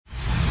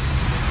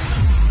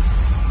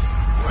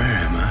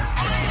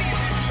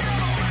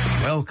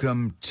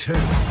Welcome to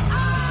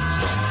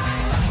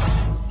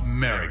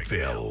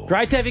Merrickville.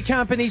 Great to have your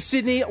company,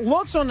 Sydney.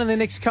 Lots on in the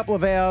next couple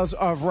of hours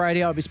of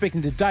radio. I'll be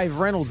speaking to David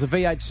Reynolds, the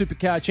V8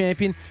 Supercar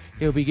champion.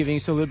 He'll be giving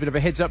us a little bit of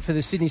a heads up for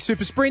the Sydney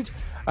Super Sprint.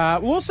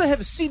 We'll also have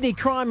a Sydney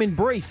Crime in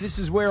Brief. This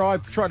is where I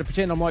try to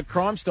pretend I'm like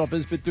Crime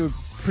Stoppers, but do a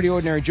pretty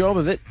ordinary job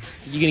of it.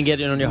 You going to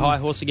get in on your high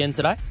horse again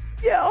today?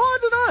 Yeah, I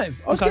don't know.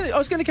 I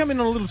was going to come in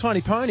on a little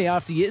tiny pony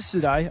after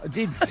yesterday. I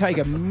did take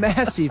a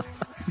massive...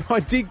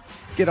 I did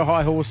get a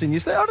high horse in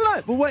yesterday. I don't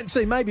know. We'll wait and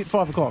see. Maybe at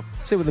 5 o'clock.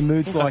 See what the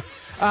mood's like.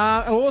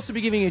 I'll also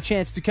be giving you a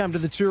chance to come to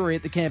the Touwery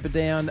at the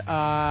Camperdown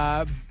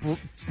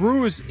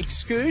Brewers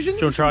Excursion. Do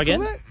you want to try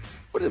again?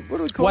 What do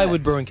we call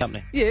Wayward that? Brewing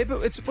Company. Yeah,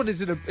 but it's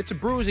a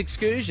Brewers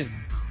Excursion.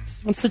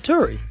 It's the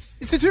Touwery.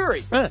 It's a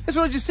Touwery. Yeah. That's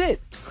what I just said.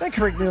 Don't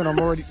correct me when I've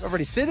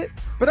already said it.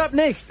 But up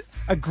next,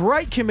 a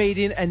great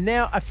comedian and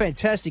now a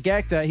fantastic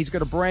actor. He's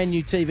got a brand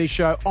new TV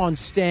show on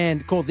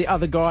Stan called The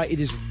Other Guy.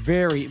 It is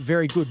very,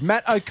 very good.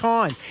 Matt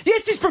Okine.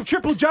 Yes, he's from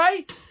Triple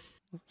J.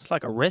 It's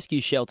like a rescue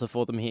shelter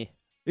for them here.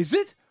 Is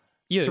it?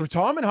 You. It's a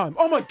retirement home.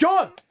 Oh, my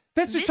God.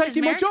 That's just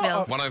taking my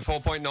job.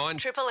 104.9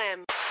 Triple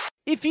M.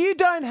 If you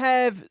don't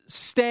have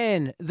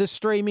Stan, the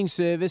streaming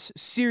service,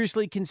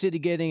 seriously consider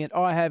getting it.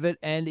 I have it,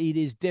 and it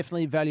is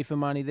definitely value for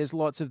money. There's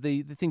lots of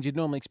the things you'd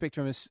normally expect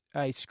from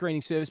a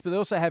screening service, but they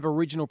also have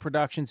original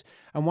productions,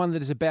 and one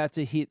that is about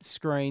to hit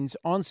screens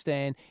on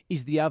Stan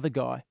is The Other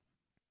Guy.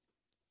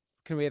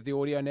 Can we have the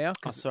audio now?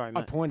 Oh, sorry, I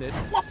mate. pointed.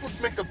 What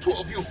would make the two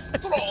of you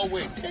throw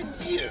away 10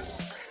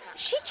 years?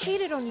 She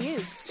cheated on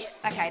you.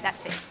 Okay,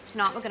 that's it.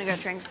 Tonight we're going to go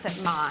drinks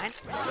at mine.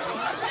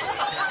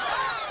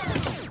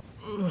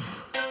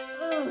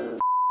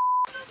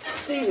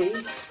 Stevie.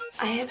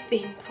 I have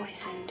been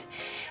poisoned,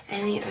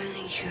 and the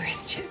only cure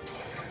is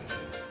chips.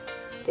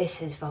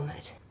 This is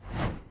vomit.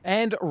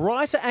 And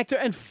writer, actor,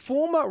 and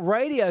former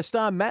radio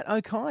star Matt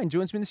Okine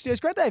joins me in the studio. It's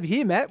great to have you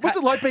here, Matt. What's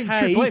it like being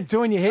Triple M,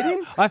 doing your head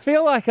in? I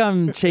feel like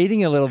I'm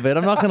cheating a little bit.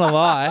 I'm not going to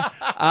lie.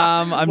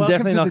 I'm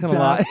definitely not going to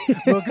lie.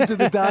 Welcome to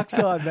the dark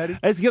side, Matty.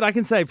 It's good. I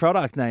can say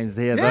product names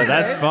here, though.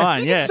 That's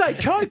fine. You can say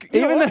Coke.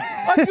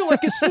 I feel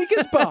like a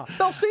Snickers bar.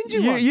 They'll send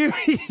you one.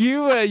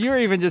 You were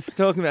even just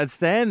talking about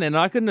Stan then.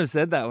 I couldn't have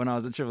said that when I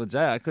was at Triple J.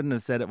 I couldn't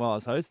have said it while I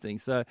was hosting.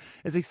 So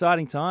it's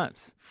exciting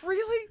times.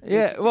 Really?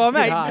 Yeah. Well,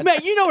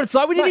 mate, you know what it's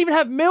like. We didn't even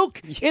have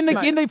milk in the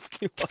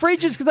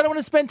fridges because I don't want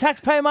to spend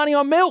taxpayer money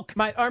on milk.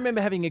 Mate, I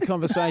remember having a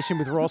conversation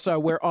with Rosso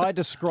where I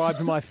described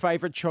my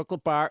favourite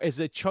chocolate bar as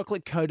a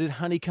chocolate-coated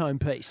honeycomb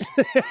piece.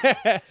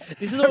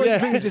 This is always...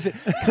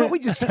 Can't we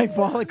just say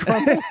violet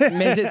crumble?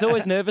 Mez, it's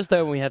always nervous,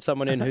 though, when we have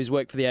someone in who's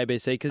worked for the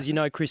ABC, because you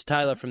know Chris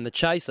Taylor from The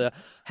Chaser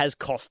has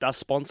cost us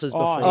sponsors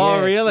before.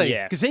 Oh, really?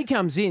 Yeah. Because he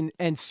comes in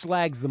and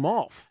slags them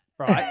off.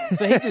 Right?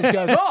 So he just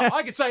goes,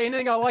 I could say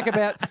anything I like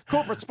about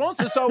corporate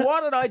sponsors, so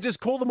why don't I just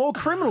call them all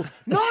criminals?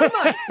 No,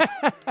 mate.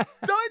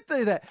 Don't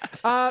do that.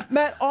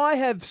 Matt, I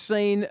have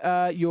seen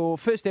your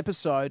first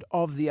episode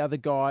of The Other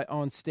Guy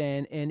on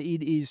Stan, and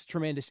it is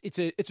tremendous. It's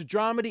a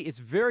dramedy. It's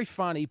very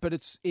funny, but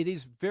it's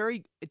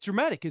very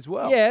dramatic as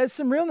well. Yeah, there's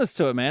some realness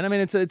to it, man. I mean,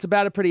 it's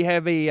about a pretty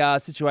heavy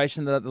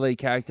situation that the lead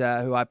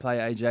character, who I play,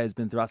 AJ, has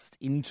been thrust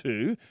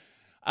into.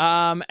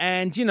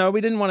 And, you know, we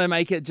didn't want to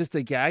make it just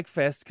a gag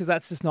fest because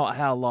that's just not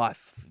how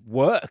life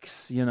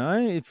works, you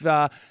know.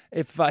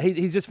 If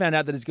he's just found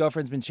out that his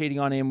girlfriend's been cheating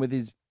on him with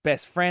his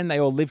best friend, they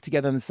all live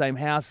together in the same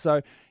house.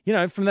 So, you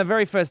know, from the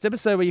very first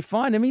episode where you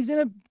find him, he's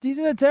in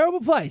a terrible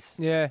place.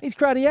 Yeah. He's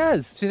cruddy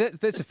as. See,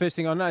 that's the first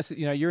thing I noticed.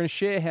 You know, you're in a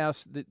share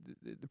house. The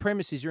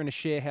premise is you're in a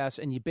share house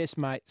and your best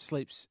mate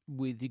sleeps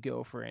with your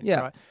girlfriend.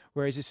 Yeah. Right?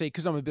 Whereas you see,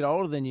 because I'm a bit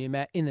older than you,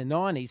 Matt, in the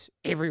 90s,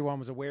 everyone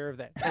was aware of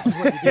that. That's just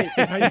what you did.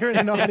 You know, you're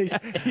in the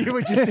 90s, you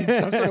were just in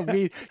some sort of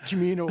weird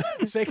communal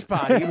sex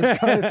party. It was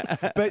kind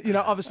of, but, you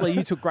know, obviously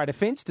you took great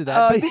offence to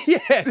that. But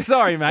Yeah,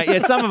 sorry, mate. Yeah,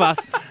 some of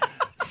us.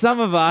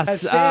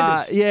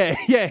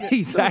 Yeah,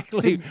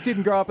 exactly.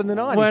 Didn't grow up in the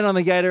 90s. Went on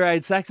the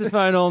Gatorade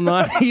saxophone all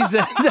night. He's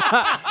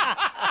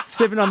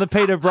sipping on the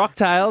Peter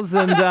Brocktails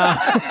and.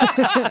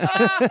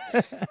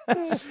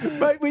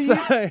 Mate,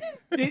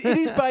 it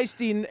is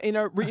based in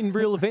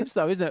real events,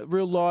 though, isn't it?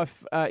 Real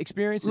life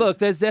experiences. Look,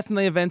 there's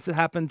definitely events that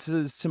happen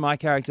to my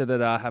character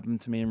that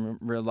happened to me in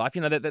real life.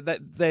 You know,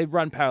 they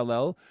run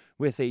parallel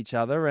with each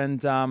other,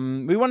 and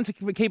we wanted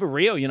to keep it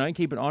real. You know,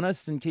 keep it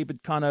honest and keep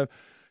it kind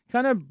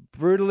of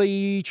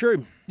brutally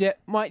true. Yeah,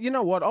 mate, you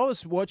know what? I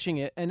was watching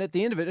it, and at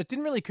the end of it, it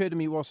didn't really occur to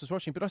me whilst I was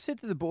watching, but I said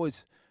to the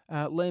boys,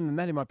 Liam and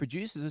Matty, my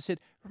producers, I said,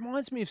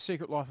 reminds me of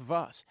Secret Life of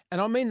Us.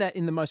 And I mean that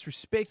in the most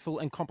respectful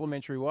and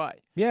complimentary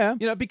way. Yeah.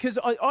 You know, because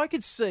I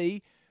could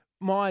see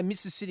my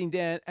missus sitting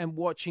down and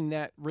watching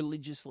that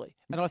religiously.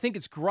 And I think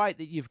it's great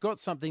that you've got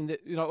something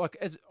that, you know, like,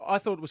 as I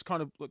thought it was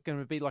kind of going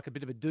to be like a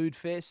bit of a dude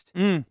fest.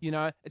 You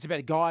know, it's about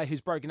a guy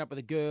who's broken up with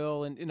a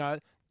girl and, you know,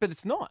 but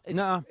it's not. It's,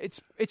 No.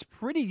 it's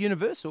pretty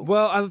universal.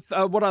 Well,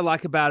 what I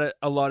like about it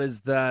a lot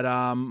is that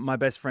my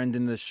best friend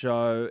in the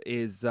show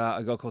is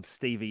a girl called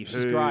Stevie,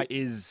 who great.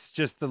 is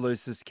just the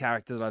loosest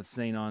character that I've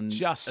seen on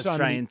Just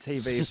Australian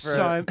TV.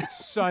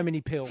 So many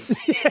pills.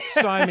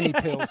 So many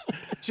pills.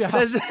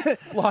 Just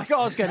like I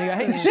was going to go,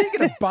 hey, is she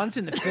going to bunt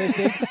in the first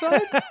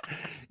episode?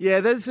 Yeah,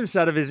 there's some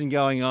Shuddervision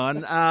going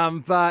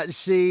on, but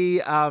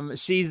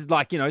she's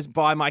like,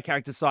 by my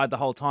character's side the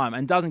whole time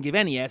and doesn't give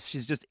any Fs.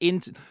 She's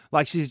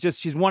just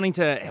she's wanting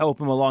to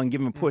help him along,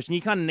 give him a push, and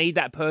you kind of need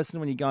that person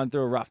when you're going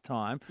through a rough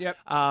time. Yep.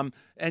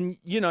 And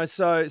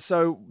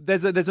so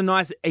there's a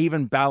nice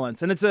even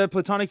balance, and it's a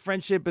platonic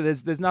friendship, but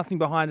there's nothing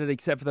behind it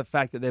except for the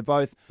fact that they're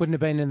both Wouldn't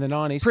have been in the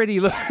 90s. pretty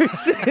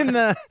loose in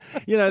the,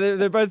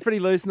 they're both pretty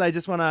loose, and they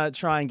just want to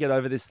try and get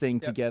over this thing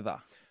together.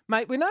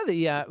 Mate, we know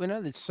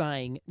the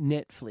saying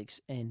Netflix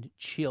and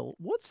chill.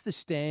 What's the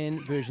Stan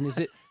version? Is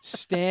it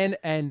stand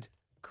and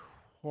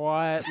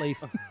quietly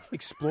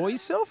explore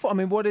yourself? I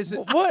mean, what is it?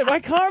 What? I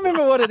can't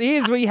remember what it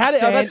is. We had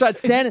it. Oh, that's right.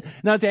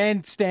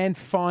 Stand,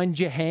 find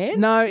your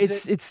hand? No,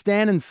 it's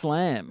stand and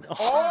slam.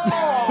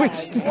 Oh,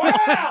 It's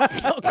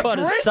not quite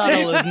as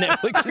subtle as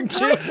Netflix and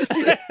chill.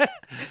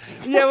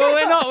 Yeah,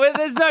 well,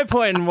 there's no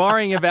point in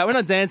worrying about. We're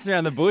not dancing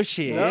around the bush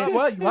here. No,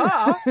 well, you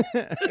are.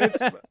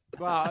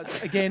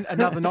 Again,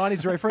 another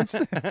 90s reference.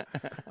 The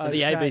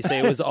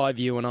ABC was I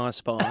View and I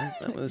Spy.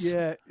 That was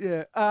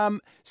Yeah.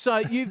 So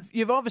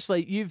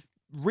you've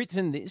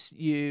written this,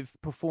 you've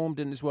performed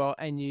it as well,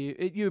 and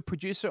you're a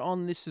producer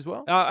on this as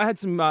well? I had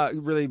some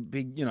really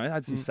big, I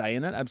had some say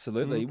in it,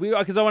 absolutely.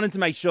 Because I wanted to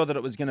make sure that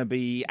it was going to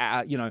be,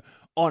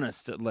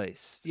 honest at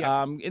least.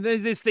 Yeah.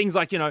 There's things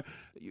like,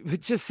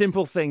 just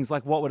simple things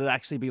like what would it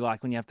actually be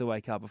like when you have to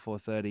wake up at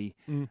 4:30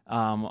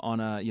 on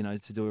a,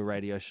 to do a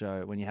radio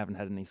show when you haven't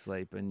had any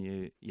sleep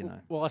and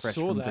Well, I fresh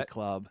saw from that. the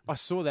club. I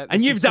saw that.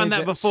 And This you've is done so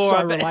that before. So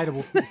I bet.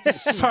 relatable.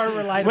 So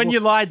relatable. When you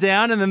lie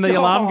down and then the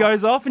alarm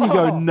goes off and you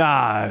go,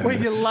 no.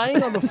 When you're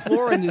laying on the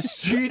floor in the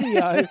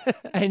studio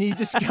and you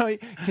just go,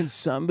 can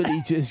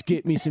somebody just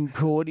get me some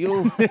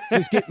cordial?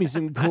 Just get me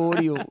some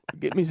cordial.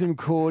 Get me some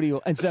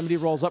cordial. And somebody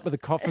rolls up with a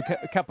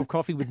cup of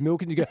coffee with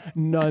milk and you go,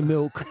 no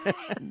milk.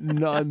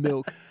 No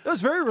milk. It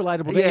was very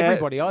relatable to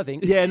everybody, I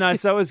think. Yeah, no,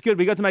 so it was good.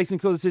 We got to make some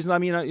cool decisions. I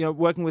mean,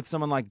 working with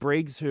someone like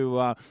Briggs, who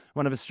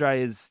one of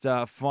Australia's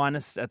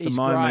finest at the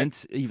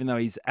moment, even though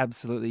he's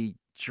absolutely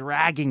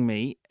dragging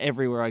me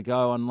everywhere I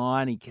go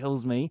online. He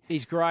kills me.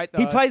 He's great, though.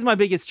 He plays my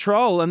biggest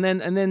troll, and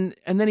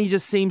then he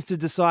just seems to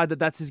decide that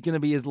that's going to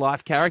be his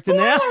life character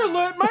now. Spoiler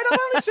alert, mate. I've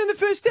only seen the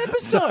first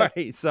episode.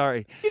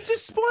 Sorry. You've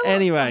just spoiled it.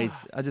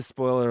 Anyways, I just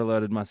spoiler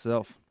alerted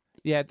myself.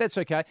 Yeah, that's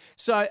okay.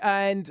 So,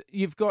 and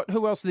you've got,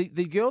 who else? The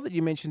girl that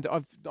you mentioned,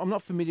 I'm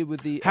not familiar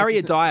with the...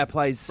 Harriet Dyer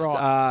plays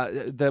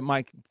Right.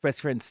 my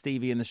best friend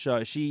Stevie in the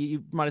show.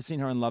 You might have seen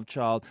her in Love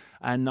Child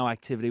and No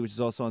Activity, which is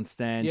also on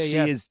Stan. Yeah, she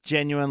is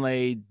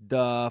genuinely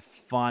the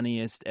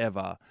funniest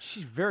ever.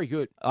 She's very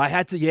good. I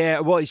had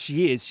to,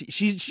 she is.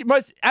 She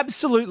most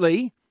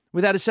absolutely...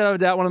 Without a shadow of a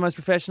doubt, one of the most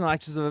professional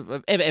actors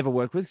I've ever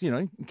worked with,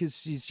 because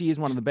she is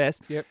one of the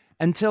best. Yep.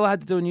 Until I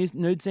had to do a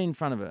nude scene in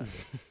front of her.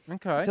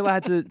 Okay. Till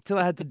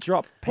I had to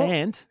drop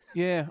pant.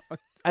 Yeah.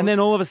 And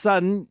then all of a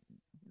sudden,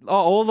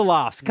 all the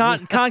laughs.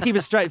 Can't keep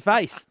a straight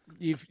face.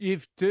 You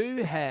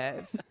do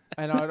have,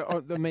 and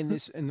I mean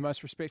this in the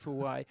most respectful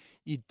way,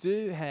 you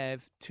do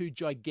have two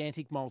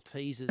gigantic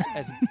Maltesers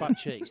as butt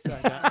cheeks,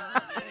 don't you?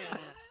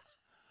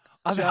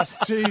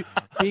 Just two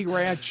big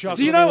round chocolate.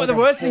 Do you know what the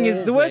worst thing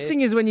is? The worst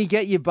thing is when you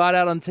get your butt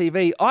out on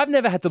TV. I've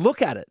never had to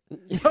look at it.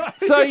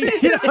 So you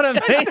know what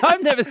I mean?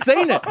 I've never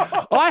seen it.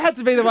 I had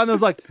to be the one that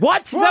was like,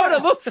 what? Is that what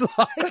it looks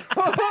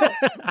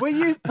like? Were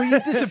you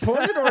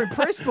disappointed or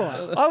impressed by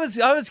it?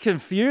 I was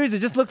confused. It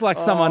just looked like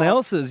someone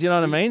else's. You know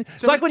what I mean?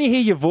 It's like when you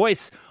hear your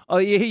voice. Oh,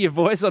 you hear your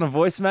voice on a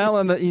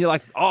voicemail and you're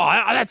like, oh,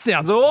 that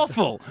sounds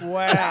awful.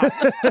 Wow.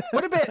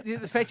 What about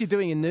the fact you're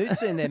doing a nude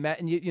scene there,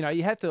 Matt, and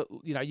you have to,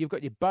 you've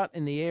got your butt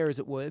in the air, as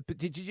it were, but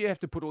did you have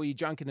to put all your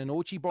junk in an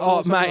orchie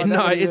bottle? Oh, mate,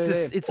 no,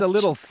 it's a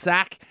little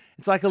sack.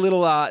 It's like a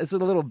little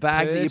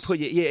bag that you put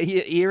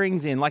your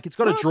earrings in. Like, it's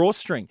got a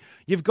drawstring.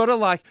 You've got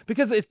to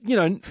because it's,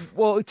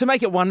 to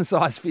make it one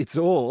size fits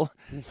all,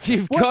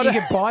 you've got to... You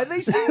can buy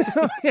these things?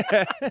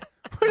 Yeah.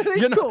 What are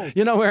these called?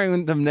 You're not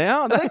wearing them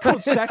now? Are they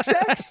called sacks?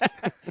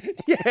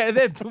 Yeah,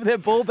 they're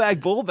ball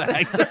bags.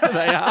 That's what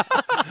they are.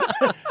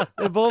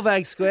 They're ball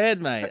bag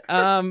squared, mate.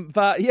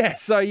 But yeah,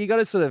 so you got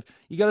to sort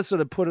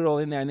of put it all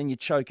in there, and then you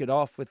choke it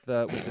off with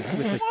the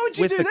Why would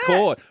you do that?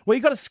 cord. Well,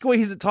 you got to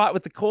squeeze it tight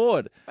with the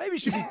cord. Maybe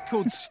it should be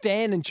called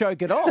stand and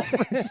choke it off.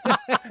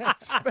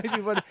 That's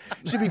maybe what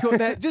it should be called.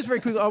 Now, just very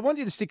quickly, I want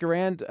you to stick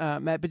around,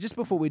 Matt. But just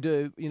before we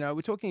do,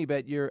 we're talking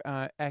about your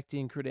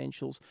acting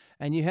credentials,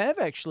 and you have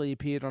actually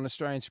appeared on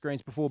Australian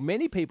screens before.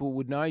 Many people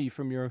would know you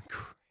from your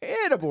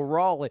incredible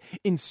role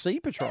in Sea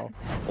Patrol.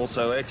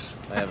 Also, X,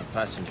 I have a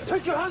passenger.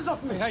 Take your hands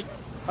off me! Hey,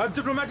 I have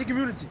diplomatic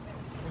immunity.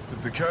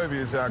 Mr. Jacoby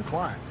is our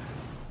client.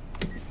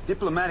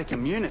 Diplomatic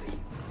immunity?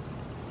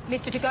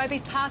 Mr.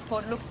 Tagobi's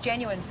passport looks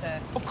genuine, sir.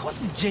 Of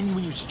course it's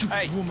genuine, you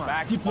stupid woman.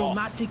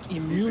 Diplomatic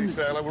immunity. Easy,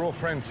 sailor. We're all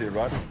friends here,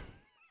 right?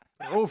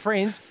 We're all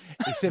friends,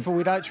 except for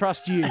we don't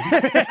trust you.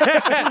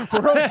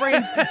 We're all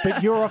friends,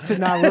 but you're off to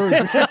Nauru.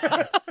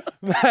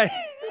 Mate.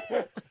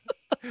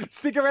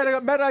 Stick around. I've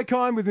got Matt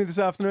Okine with me this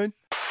afternoon.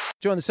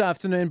 Joined this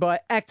afternoon by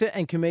actor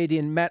and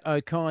comedian Matt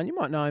Okine. You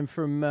might know him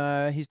from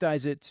his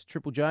days at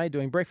Triple J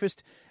doing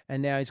breakfast,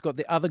 and now he's got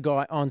the other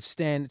guy on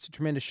Stan. It's a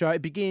tremendous show.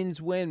 It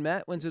begins when,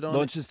 Matt? When's it on?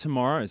 Launches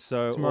tomorrow,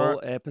 so all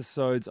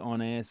episodes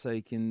on air, so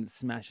you can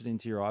smash it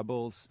into your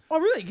eyeballs. Oh,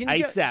 really? Can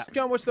you ASAP.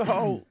 Go and watch the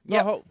whole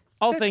whole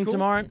That's thing cool.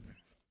 tomorrow.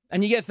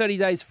 And you get 30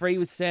 days free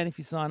with Stan if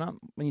you sign up,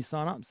 when you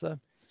sign up.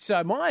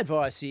 So my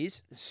advice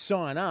is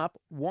sign up,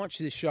 watch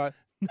this show.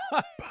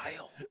 No.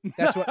 Bail.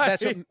 That's what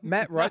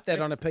Matt wrote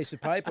that on a piece of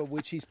paper,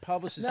 which his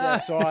publicist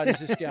outside is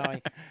just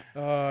going,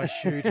 oh,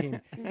 shoot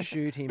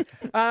him.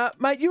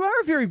 Mate, you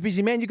are a very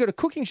busy man. You've got a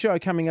cooking show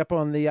coming up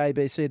on the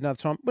ABC at another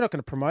time. We're not going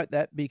to promote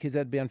that because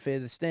that'd be unfair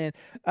to Stan.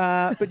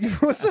 But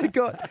you've also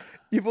got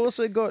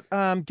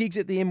gigs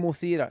at the Enmore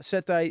Theatre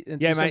Saturday,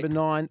 December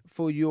 9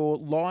 for your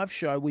live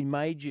show. We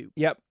Made You.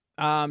 Yep.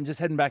 Just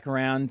heading back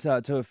around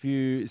to a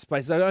few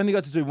spaces. I only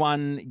got to do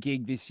one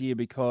gig this year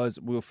because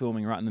we were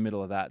filming right in the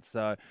middle of that.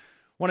 So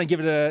want to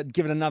give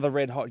it another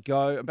red hot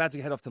go. About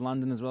to head off to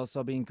London as well, so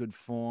I'll be in good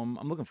form.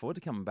 I'm looking forward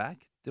to coming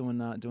back, doing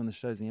the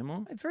shows in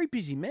Enmore. A very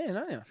busy man,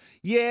 aren't you?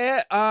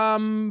 Yeah,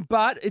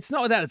 but it's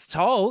not without its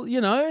toll, you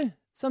know.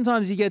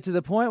 Sometimes you get to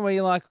the point where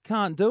you're like,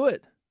 can't do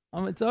it.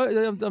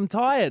 I'm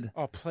tired.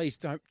 Oh, please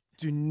do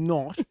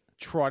not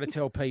try to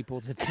tell people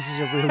that this is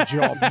a real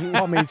job.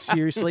 I mean,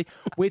 seriously,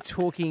 we're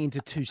talking into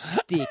two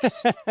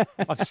sticks.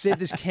 I've said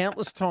this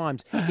countless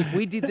times. If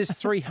we did this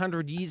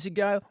 300 years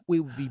ago, we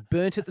would be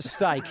burnt at the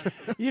stake.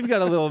 You've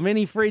got a little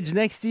mini fridge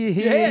next to you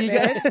here. Yeah, you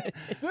man.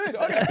 Dude,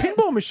 I've got a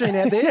pinball machine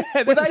out there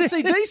with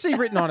AC/DC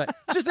written on it.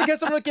 Just in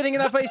case I'm not getting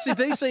enough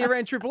AC/DC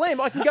around Triple M,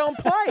 I can go and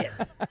play it.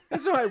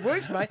 That's the way it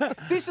works, mate.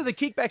 This are the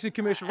kickbacks of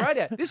commercial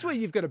radio. This is where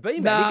you've got to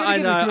be, man. No, I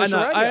know. Radio.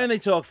 I only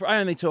talk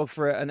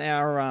for an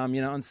hour,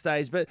 on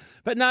stage.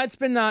 But no, it's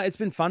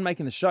been fun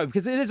making the show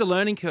because it is a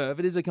learning curve.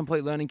 It is a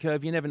complete learning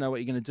curve. You never know what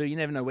you're going to do. You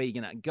never know where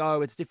you're going to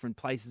go. It's different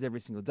places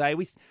every single day.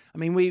 We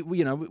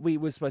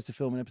were supposed to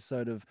film an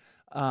episode of,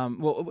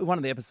 one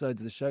of the episodes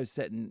of the show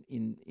set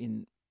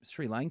in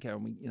Sri Lanka,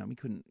 and we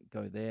couldn't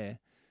go there.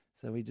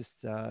 So we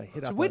just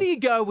hit up. So where do you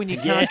go when you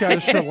can't go to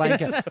Sri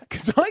Lanka?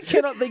 Because I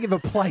cannot think of a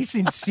place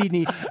in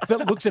Sydney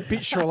that looks a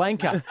bit Sri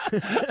Lanka.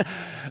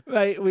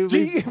 Mate, what do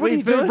you do?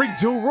 Bring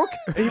Dilrook?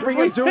 You bring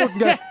a Dilrook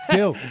and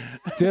go,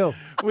 Dill.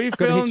 We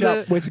filmed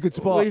it. Where's a good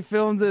spot? We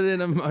filmed it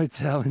in a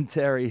motel in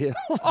Terry Hills.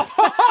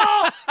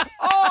 Oh,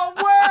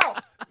 wow!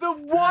 The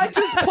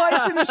whitest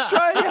place in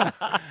Australia.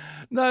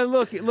 No,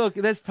 look,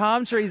 there's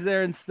palm trees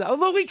there and stuff. Oh,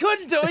 look, we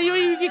couldn't do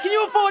it. Can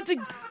you afford to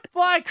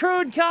fly a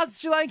crew and cast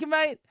Sri Lanka,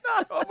 mate?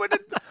 No, I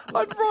wouldn't.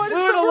 I'd ride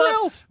it somewhere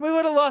else. We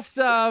would have lost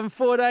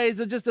 4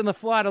 days of just on the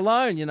flight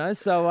alone,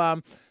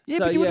 So,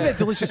 but you would have had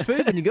delicious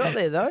food when you got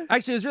there, though.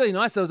 Actually, it was really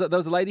nice. There was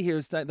a lady here who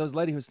was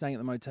staying at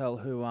the motel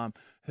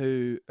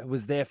who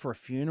was there for a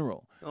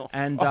funeral. Oh.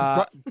 And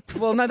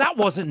well, no, that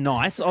wasn't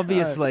nice,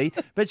 obviously.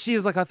 No. But she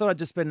was like, I thought I'd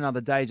just spend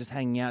another day just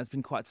hanging out. It's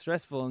been quite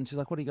stressful. And she's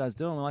like, what are you guys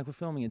doing? We're like, we're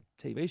filming a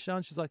TV show.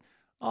 And she's like,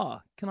 oh,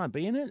 can I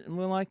be in it? And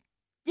we're like,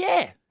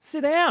 yeah,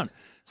 sit down.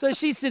 So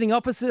she's sitting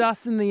opposite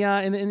us in the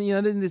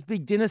in this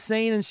big dinner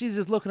scene, and she's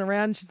just looking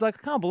around. And she's like,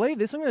 I can't believe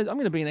this. I'm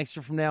gonna be an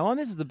extra from now on.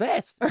 This is the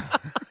best.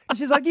 And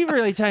she's like, you've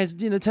really changed,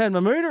 turned my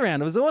mood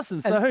around. It was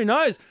awesome. So who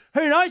knows?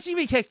 Who knows? She'd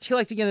be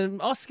collecting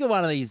an Oscar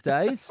one of these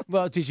days.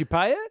 Well, did you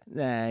pay her?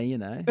 Nah,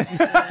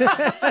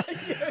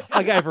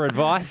 I gave her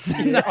advice.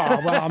 Yeah.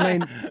 Oh, well, I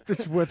mean,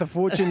 it's worth a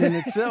fortune in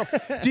itself.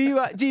 Do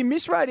you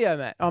miss radio,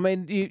 Matt? I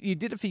mean, you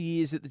did it for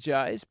years at the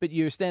Jays, but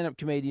you're a stand-up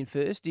comedian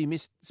first. Do you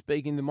miss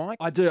speaking to the mic?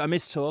 I do. I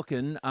miss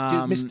talking. Do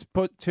you miss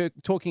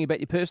talking about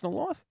your personal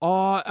life?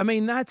 Oh, I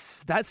mean,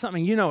 that's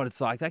something, you know what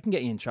it's like. That can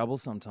get you in trouble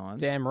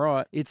sometimes. Damn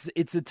right. It's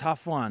a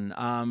tough one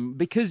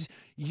because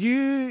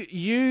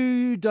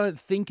you don't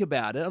think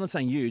about it. I'm not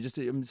saying you,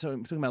 I'm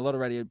talking about a lot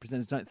of radio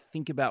presenters don't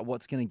think about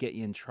what's going to get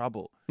you in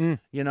trouble.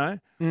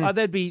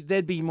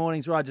 There'd be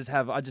mornings where I'd just be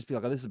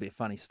like, oh, this will be a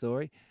funny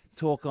story.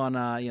 Talk on,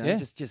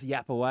 just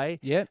yap away.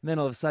 Yeah. And then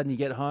all of a sudden you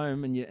get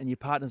home and your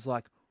partner's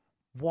like,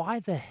 why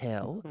the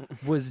hell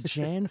was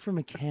Jan from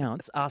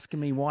accounts asking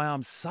me why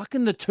I'm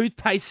sucking the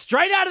toothpaste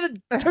straight out of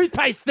the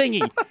toothpaste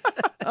thingy?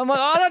 I'm like,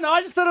 I don't know.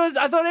 I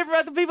thought every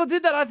other people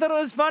did that. I thought it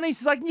was funny.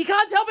 She's like, you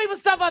can't tell people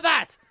stuff like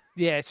that.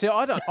 Yeah, so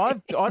I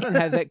don't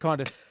have that kind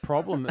of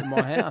problem in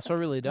my house. I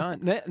really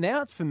don't.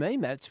 Now it's for me,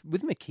 Matt. It's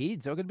with my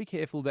kids. I've got to be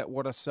careful about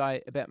what I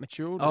say about my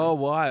children. Oh,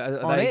 why?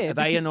 Are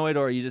they annoyed,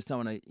 or you just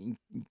don't want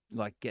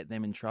to get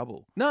them in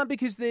trouble? No,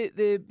 because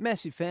they're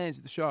massive fans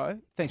of the show.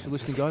 Thanks for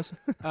listening, guys.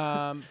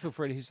 Feel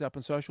free to hit us up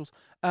on socials.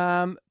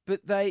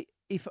 But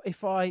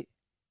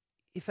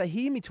if they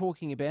hear me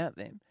talking about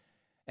them,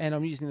 and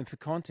I'm using them for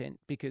content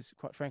because,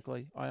 quite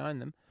frankly, I own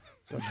them.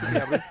 So I should be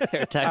able to.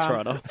 They're a tax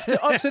write-off. So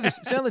I've said this.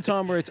 It's the only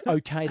time where it's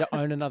okay to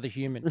own another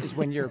human is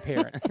when you're a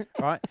parent,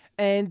 right?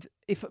 And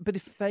if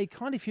they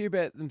kind of hear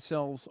about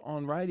themselves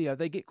on radio,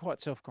 they get quite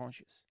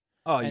self-conscious.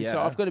 Oh, and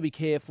so I've got to be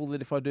careful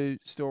that if I do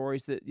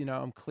stories that,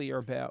 I'm clear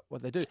about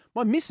what they do.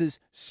 My missus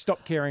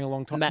stopped caring a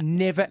long time. It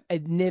never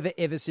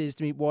ever says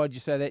to me, why did you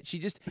say that?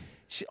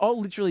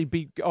 I'll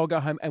go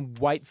home and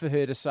wait for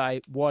her to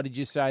say, why did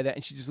you say that?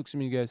 And she just looks at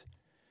me and goes,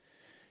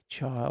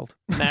 child.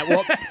 Matt,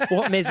 what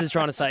Mez is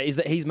trying to say is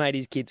that he's made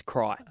his kids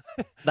cry.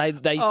 They're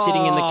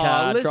sitting in the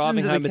car,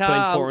 driving home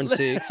between 4 and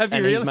 6,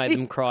 and he's made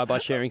them cry by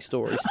sharing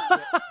stories.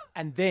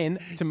 And then,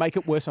 to make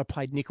it worse, I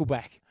played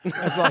Nickelback.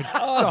 I was like,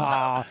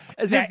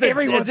 as if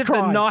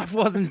the knife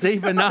wasn't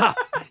deep enough.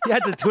 You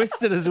had to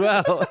twist it as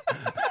well.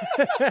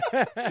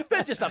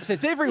 That just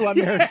upsets everyone.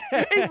 Even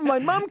my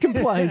mum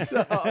complains.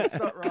 Oh, it's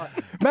not right.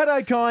 Matt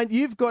Okine,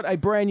 you've got a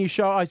brand new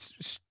show. I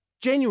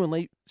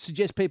genuinely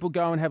suggest people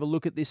go and have a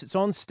look at this. It's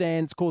on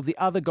Stan. It's called The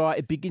Other Guy.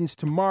 It begins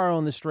tomorrow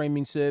on the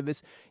streaming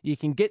service. You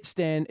can get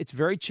Stan. It's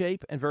very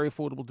cheap and very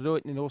affordable to do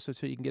it. And also,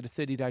 too, you can get a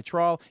 30-day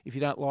trial. If you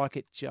don't like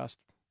it, just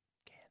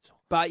cancel.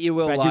 But you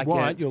will like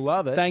it. You'll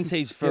love it. Thanks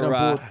heaps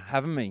for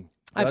having me.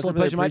 Absolute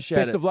pleasure, mate.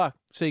 Best of luck.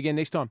 See you again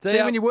next time. See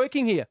you when you're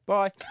working here.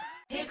 Bye.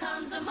 Here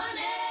comes the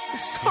money.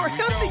 Sorry, I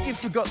think you've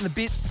forgotten the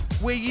bit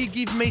where you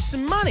give me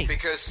some money.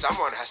 Because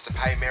someone has to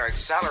pay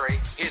Merrick's salary.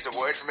 Here's a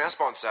word from our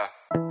sponsor.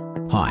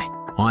 Hi,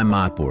 I'm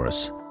Mark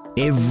Bouris.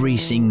 Every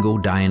single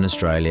day in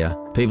Australia,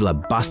 people are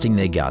busting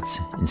their guts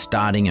in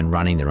starting and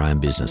running their own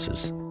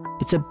businesses.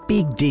 It's a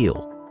big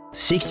deal.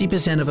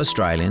 60% of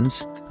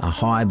Australians are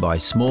hired by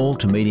small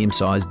to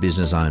medium-sized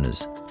business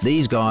owners.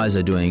 These guys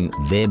are doing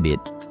their bit,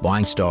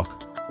 buying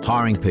stock,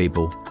 hiring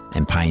people,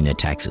 and paying their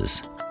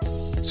taxes.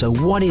 So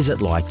what is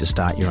it like to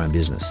start your own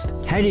business?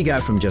 How do you go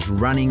from just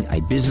running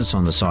a business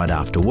on the side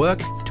after work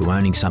to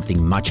owning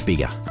something much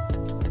bigger?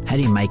 How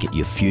do you make it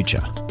your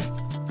future?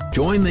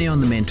 Join me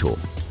on The Mentor,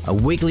 a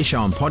weekly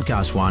show on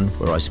Podcast One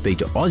where I speak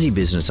to Aussie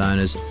business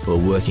owners who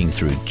are working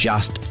through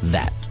just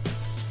that.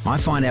 I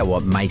find out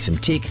what makes them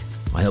tick.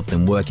 I help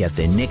them work out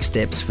their next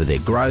steps for their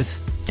growth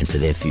and for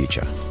their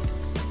future.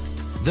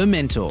 The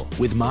Mentor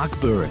with Mark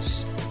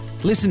Bouris.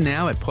 Listen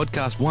now at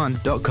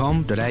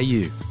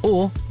podcastone.com.au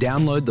or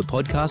download the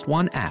Podcast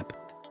One app.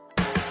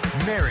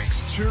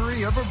 Merrick's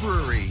Touwery of a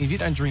brewery. If you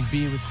don't drink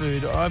beer with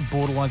food, I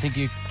borderline think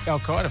you're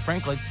Al-Qaeda,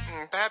 frankly.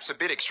 Perhaps a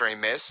bit extreme,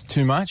 Mess.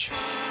 Too much?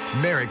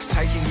 Merrick's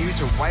taking you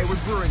to Wayward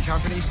Brewing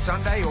Company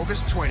Sunday,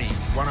 August 20,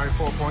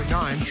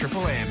 104.9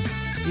 Triple M.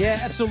 Yeah,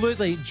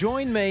 absolutely.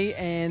 Join me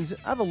and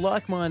other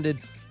like-minded,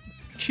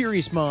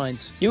 curious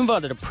minds. You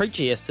invited a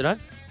preacher yesterday.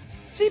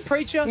 Is he a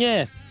preacher?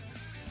 Yeah.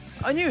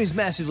 I knew he was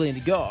massively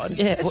into God.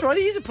 Yeah. That's right,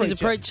 he is a preacher.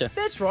 He's a preacher.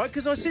 That's right,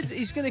 because I said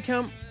he's going to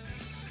come...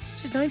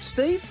 What's his name,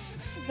 Steve?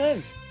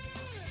 No.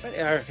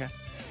 Okay.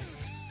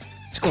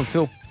 It's called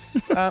Phil.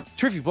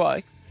 Terrific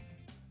bloke.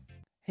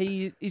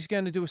 He's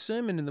going to do a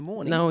sermon in the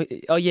morning.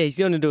 He's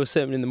going to do a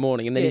sermon in the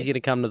morning, and then he's going to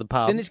come to the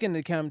pub. Then he's going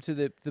to come to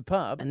the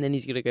pub. And then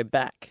he's going to go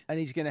back. And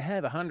he's going to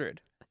have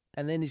 100.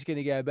 And then he's going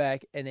to go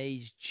back, and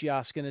he's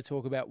just going to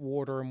talk about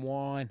water and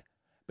wine.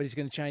 But he's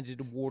going to change it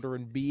to water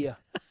and beer.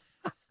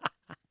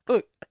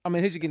 Look, I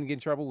mean, who's he going to get in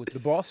trouble with? The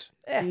boss?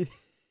 Yeah.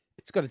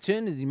 It's got a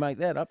turn. Did he make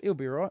that up? He'll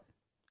be all right.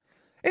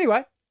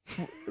 Anyway,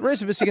 the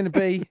rest of us are going to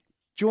be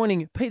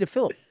joining Peter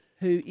Phillip,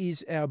 who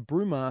is our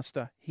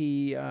brewmaster.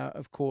 He,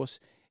 of course,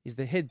 is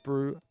the head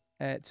brew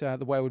at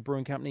the Wayward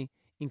Brewing Company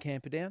in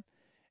Camperdown.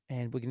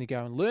 And we're going to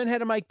go and learn how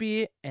to make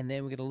beer, and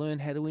then we're going to learn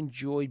how to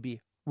enjoy beer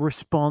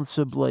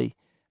responsibly.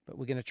 But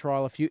we're going to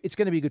trial a few. It's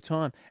going to be a good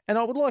time. And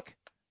I would like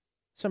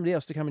somebody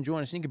else to come and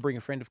join us. And you can bring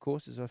a friend, of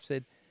course, as I've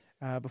said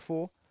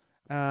before.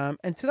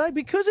 And today,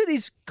 because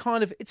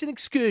it's an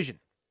excursion.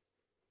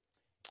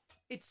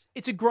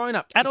 It's a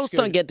grown-up Adults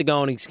excursion. don't get to go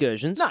on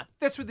excursions. No,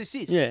 that's what this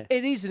is. Yeah.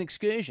 It is an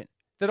excursion.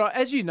 That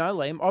as you know,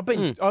 Liam,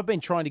 I've been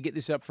trying to get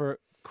this up for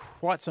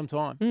quite some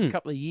time, a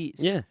couple of years.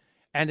 Yeah.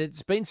 And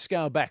it's been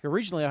scaled back.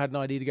 Originally, I had an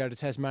idea to go to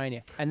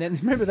Tasmania. And then,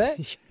 remember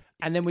that?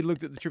 And then we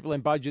looked at the Triple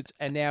M budgets,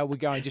 and now we're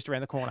going just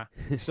around the corner.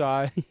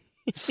 So...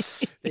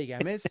 There you go,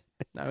 Mez.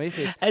 No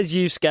effort. As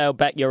you scale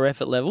back your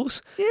effort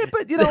levels. Yeah,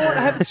 but you know what?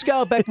 I haven't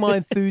scaled back my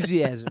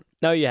enthusiasm.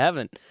 No, you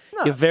haven't.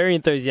 No. You're very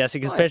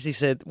enthusiastic,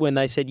 especially when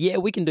they said, yeah,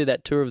 we can do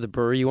that tour of the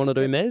brewery you want to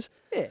do, Mez.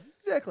 Yeah,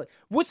 exactly.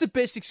 What's the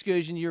best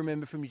excursion you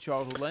remember from your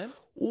childhood, Lamb?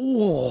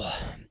 Oh,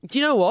 do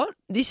you know what?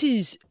 This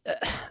is...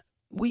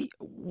 we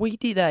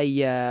did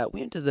we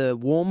went to the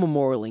War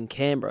Memorial in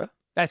Canberra.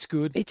 That's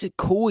good. It's a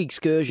cool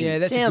excursion. Yeah,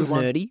 that's sounds a good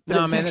one. nerdy,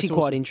 but it's actually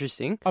quite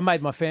interesting. I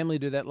made my family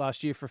do that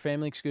last year for a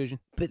family excursion.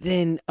 But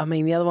then, I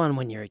mean, the other one,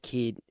 when you're a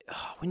kid,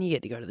 when you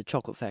get to go to the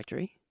chocolate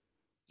factory,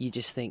 you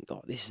just think,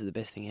 oh, this is the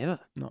best thing ever.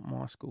 Not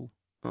my school.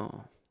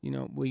 Oh. You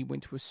know, we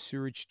went to a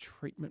sewage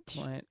treatment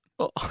plant.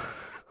 Oh.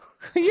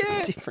 Yeah.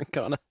 A different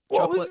kind of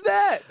chocolate. chocolate. What was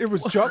that? It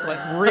was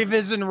chocolate.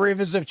 Rivers and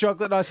rivers of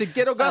chocolate. And I said,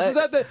 get Augustus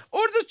out there.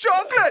 Order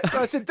chocolate. And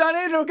I said, don't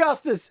eat it,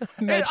 Augustus.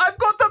 I've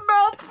got the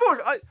mouthful.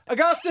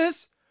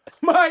 Augustus.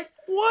 Mate,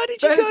 why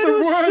did you that go is to the a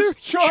worst sewage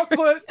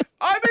chocolate.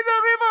 I'm in a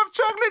river of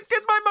chocolate.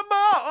 Get my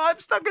mama. I'm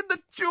stuck in the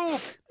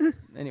tube.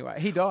 Anyway,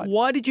 he died.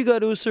 Why did you go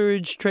to a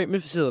sewage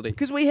treatment facility?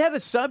 Because we had a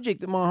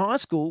subject at my high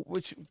school,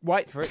 which,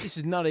 wait for it, this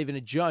is not even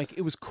a joke.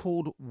 It was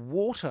called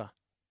water.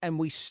 And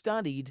we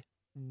studied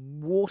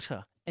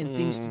water and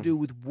things to do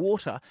with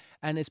water.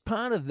 And as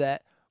part of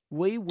that,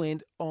 we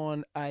went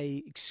on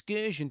a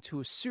excursion to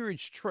a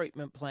sewage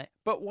treatment plant.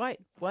 But wait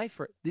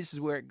for it. This is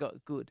where it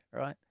got good,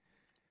 right?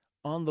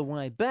 On the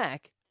way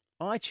back,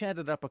 I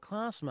chatted up a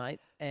classmate,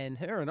 and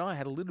her and I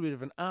had a little bit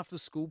of an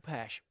after-school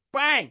pash.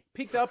 Bang!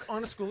 Picked up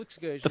on a school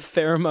excursion. The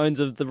pheromones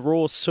of the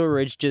raw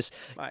sewage just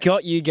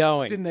got you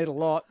going. Didn't need a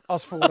lot. I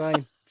was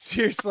 14.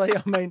 Seriously,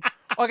 I mean,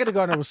 I could have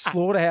gone to a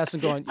slaughterhouse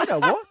and gone, you know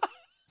what?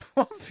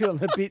 I'm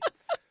feeling a bit...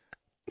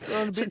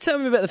 So tell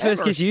me about the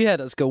first kiss you had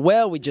at school.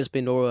 Well, we'd just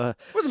been to a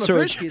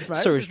sewage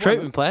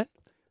treatment plant.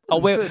 Oh,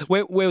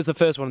 where was the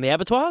first one? In the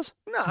abattoirs?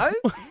 No.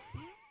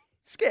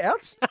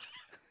 Scouts.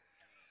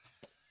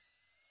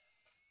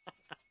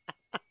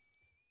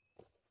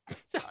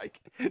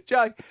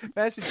 Joke.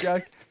 Massive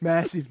joke.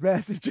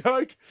 Massive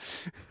joke.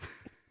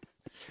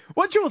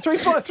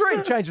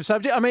 1-2-3-5-3. Change of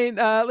subject. I mean,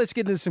 let's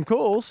get into some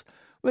calls.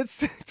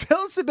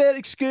 Tell us about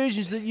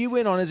excursions that you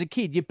went on as a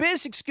kid. Your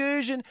best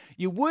excursion,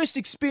 your worst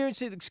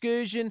experience at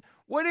excursion,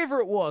 whatever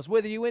it was.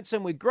 Whether you went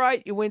somewhere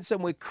great, you went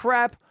somewhere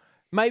crap.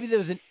 Maybe there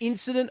was an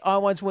incident. I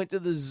once went to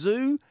the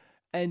zoo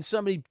and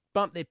somebody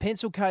bumped their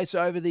pencil case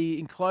over the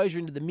enclosure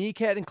into the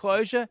meerkat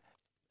enclosure.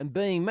 And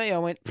being me, I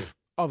went,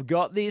 I've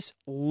got this.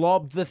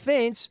 Lobbed the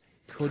fence.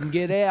 Couldn't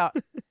get out.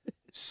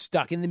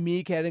 Stuck in the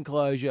meerkat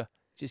enclosure.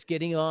 Just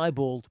getting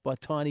eyeballed by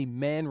tiny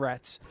man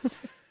rats.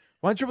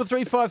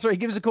 1-3-3-5-3.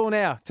 Give us a call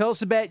now. Tell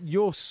us about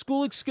your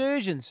school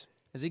excursions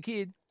as a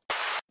kid.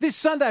 This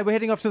Sunday, we're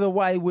heading off to the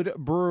Wayward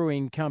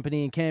Brewing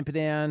Company in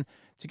Camperdown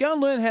to go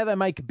and learn how they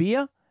make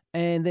beer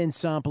and then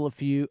sample a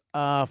few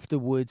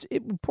afterwards.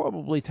 It will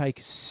probably take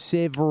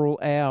several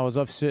hours.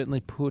 I've certainly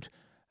put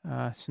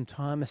some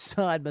time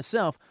aside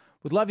myself.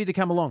 Would love you to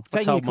come along.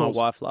 I told my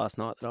wife last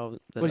night what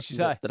did she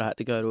say? That I had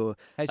to go to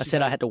I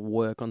said I had to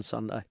work on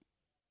Sunday.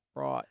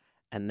 Right.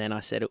 And then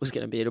I said it was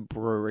going to be at a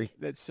brewery.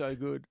 That's so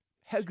good.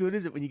 How good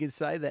is it when you can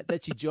say that?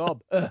 That's your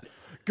job.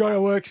 Go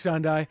to work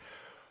Sunday.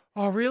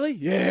 Oh, really?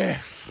 Yeah.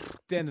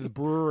 Down to the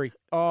brewery.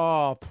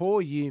 Oh,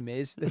 poor you,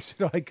 Mez. That's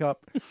what I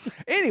cop.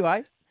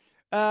 Anyway,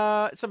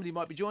 somebody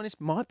might be joining us.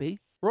 Might be.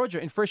 Roger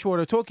in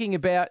Freshwater talking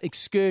about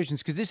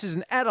excursions, because this is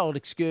an adult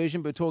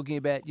excursion, but talking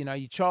about,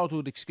 your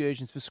childhood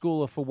excursions for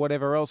school or for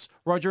whatever else.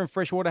 Roger in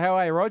Freshwater, how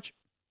are you, Rog?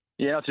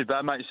 Yeah, not too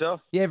bad, mate.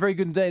 Yourself? Yeah, very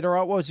good indeed. All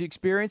right, what was the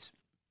experience?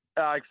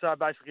 So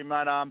basically,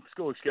 mate,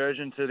 school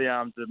excursion to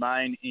the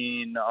Domain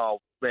in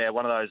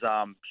one of those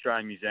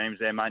Australian museums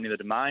there, mate, near the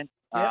Domain.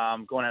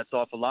 Yep. Going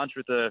outside for lunch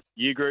with the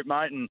year group,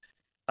 mate, and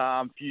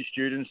a few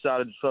students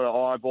started sort of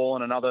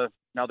eyeballing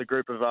another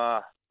group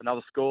of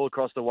another school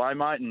across the way,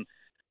 mate, and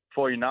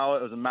before you know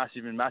it was a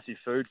massive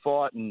food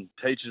fight, and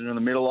teachers were in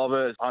the middle of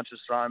it, punches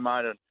thrown,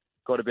 mate, and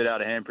got a bit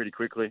out of hand pretty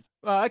quickly.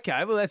 Oh,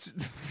 okay, well that's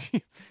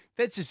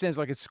that just sounds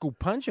like a school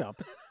punch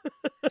up.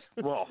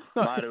 Well,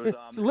 mate, it was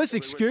it's less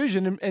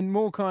excursion and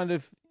more kind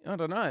of, I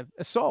don't know,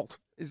 assault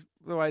is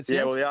the way it sounds.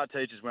 Yeah, well, the art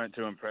teachers weren't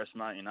too impressed,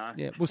 mate,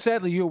 Yeah, well,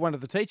 sadly, you were one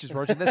of the teachers,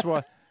 Roger. That's why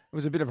it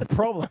was a bit of a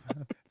problem.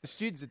 The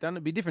students had done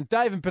it, be different.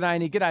 Dave and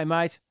Panani, g'day,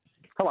 mate.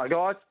 Hello,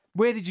 guys.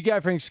 Where did you go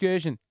for an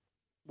excursion?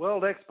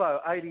 World Expo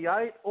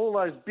 88, all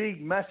those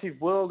big,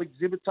 massive world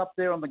exhibits up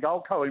there on the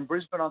Gold Coast in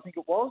Brisbane, I think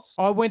it was.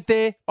 I went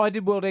there. I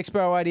did World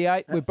Expo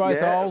 88. We're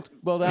both old.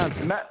 Well done.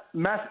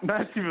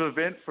 Massive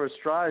event for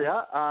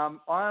Australia.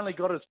 I only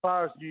got as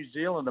far as New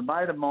Zealand. A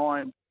mate of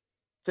mine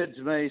said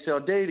to me, he said, I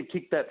dare you to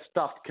kick that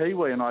stuffed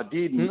kiwi, and I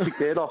did, and kicked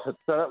the head off it.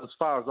 So that was as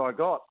far as I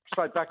got.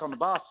 Straight back on the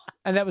bus.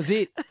 And that was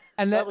it.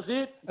 And that was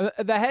it.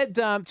 They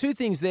had two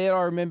things there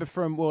I remember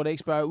from World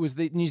Expo. It was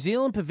the New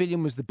Zealand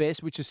pavilion was the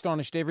best, which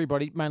astonished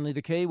everybody, mainly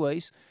the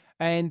Kiwis.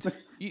 And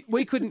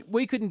we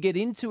couldn't get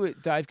into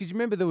it, Dave, because you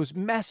remember there was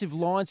massive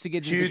lines to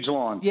get into. Huge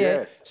lines,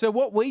 yeah. So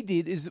what we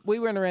did is we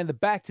went around the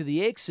back to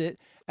the exit,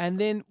 and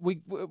then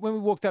when we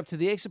walked up to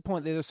the exit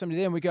point, there was somebody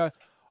there, and we go,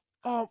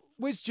 "Oh,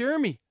 where's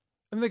Jeremy?"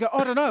 And they go,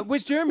 I don't know,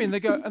 where's Jeremy? And they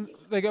go,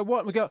 what?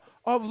 And we go,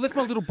 oh, I've left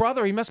my little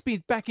brother. He must be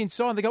back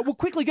inside. And they go, well,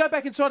 quickly go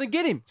back inside and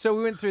get him. So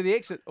we went through the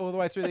exit all the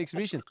way through the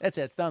exhibition. That's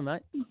how it's done,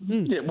 mate.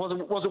 Yeah,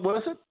 was it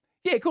worth it?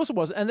 Yeah, of course it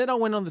was. And then I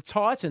went on the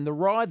Titan, the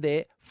ride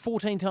there,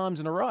 14 times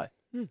in a row.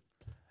 And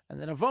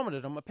then I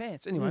vomited on my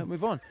pants. Anyway,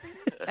 move on.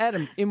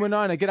 Adam in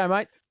Winona, g'day,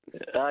 mate.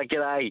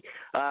 G'day.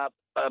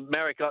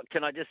 Merrick,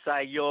 can I just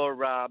say your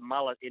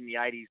mullet in the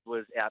 80s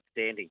was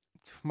outstanding.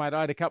 Mate,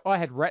 I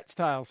had rat's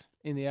tails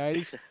in the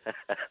 80s.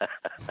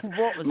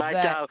 What was Mate,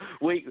 that?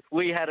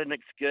 We had an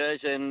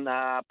excursion,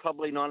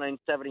 probably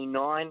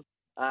 1979,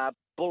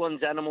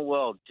 Bullen's Animal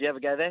World. Did you ever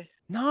go there?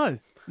 No,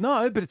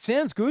 but it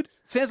sounds good.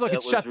 It sounds like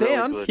it's shut really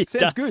down. Good. It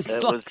sounds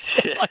good.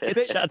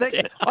 It's shut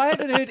down. I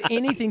haven't heard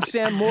anything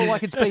sound more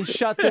like it's been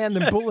shut down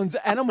than Bullen's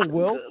Animal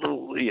World.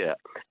 Yeah.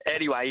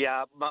 Anyway,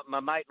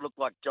 my mate looked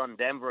like John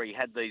Denver. He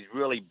had these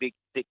really big,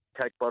 thick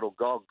Coke bottle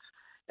gogs.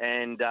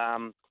 And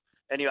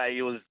anyway,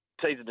 he was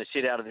teasing the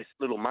shit out of this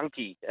little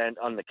monkey and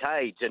on the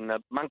cage, and the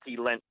monkey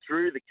leant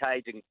through the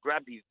cage and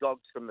grabbed his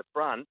dogs from the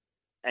front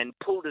and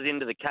pulled it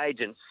into the cage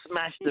and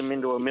smashed them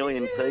into a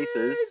million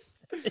pieces,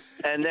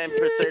 and then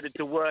proceeded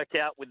to work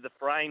out with the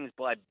frames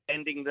by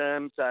bending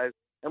them.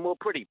 And we're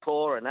pretty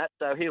poor and that,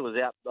 so he was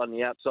out on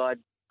the outside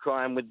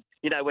crying with,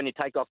 when you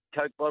take off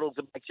Coke bottles,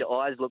 it makes your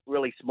eyes look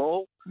really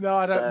small. No,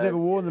 I don't never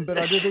worn them, but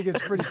I do think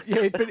it's pretty.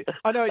 Yeah, but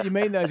I know what you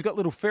mean though. He's got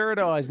little ferret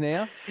eyes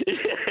now.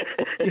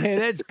 Yeah,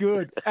 that's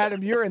good.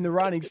 Adam, you're in the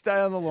running. Stay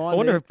on the line. I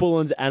wonder if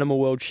Bullen's Animal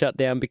World shut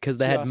down because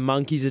they had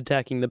monkeys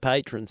attacking the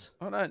patrons.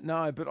 I don't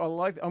know, but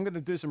I'm going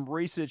to do some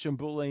research on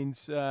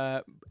Bullen's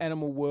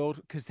Animal World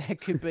because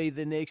that could be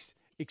the next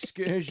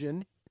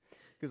excursion.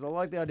 Because I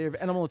like the idea of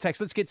animal attacks.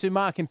 Let's get to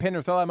Mark in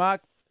Penrith. Hello,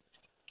 Mark.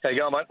 How you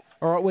going, mate?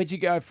 All right, where'd you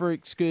go for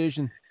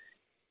excursion?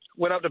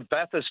 Went up to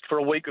Bathurst for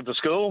a week with the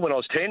school when I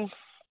was 10. Is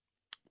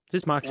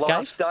this Mark's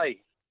Last day.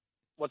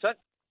 What's that?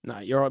 No,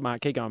 you're all right, Mark.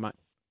 Keep going, mate.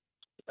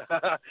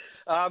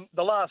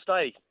 The last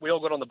day, we all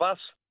got on the bus.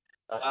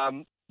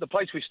 The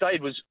place we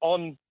stayed was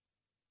on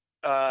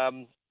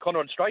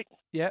Conrod Strait.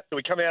 Yeah. So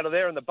we come out of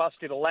there and the bus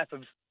did a lap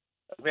of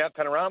Mount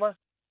Panorama.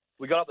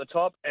 We got up the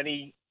top and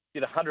he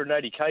did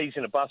 180 Ks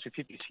in a bus with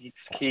 56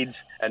 kids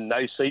and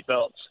no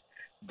seatbelts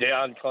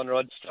down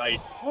Conrod Strait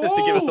just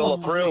to give us all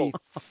a thrill.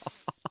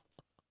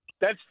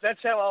 That's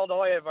how old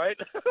I am, mate.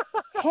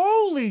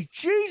 Holy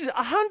Jesus,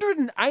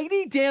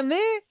 180 down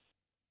there?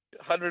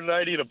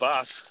 180 in a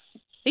bus.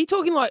 Are you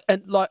talking like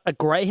a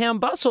Greyhound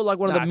bus or like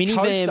one of the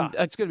minivan?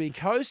 Coaster. It's going to be a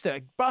coaster.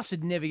 A bus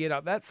would never get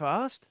up that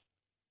fast.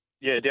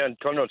 Yeah, down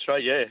Conrod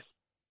Strait, yeah.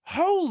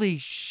 Holy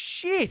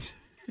shit.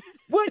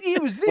 What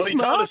year was this,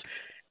 Mark?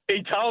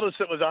 He told us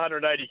it was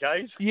 180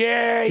 Ks.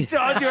 Yeah, he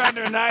told you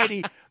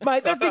 180.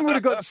 Mate, that thing would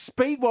have got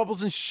speed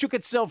wobbles and shook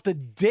itself to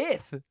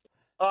death.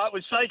 Oh, it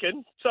was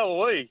shaken. So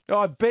were we. Oh,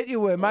 I bet you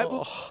were, mate.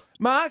 Well,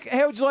 Mark,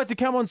 how would you like to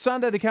come on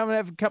Sunday to come and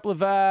have a couple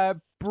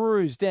of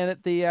brews down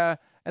at the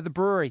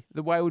brewery,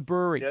 the Wayward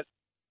Brewery? Yep.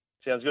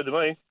 Sounds good to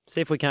me.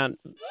 See if we can't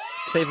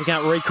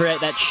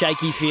recreate that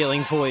shaky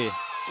feeling for you.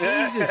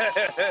 Jesus.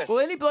 Well,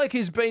 any bloke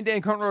who's been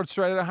down Conrod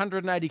Strait at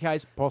 180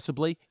 Ks,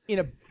 possibly, in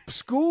a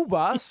school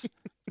bus,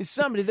 is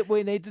somebody that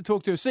we need to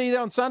talk to. See you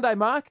there on Sunday,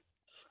 Mark.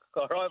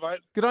 All right, mate.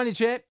 Good on you,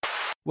 chap.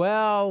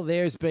 Well,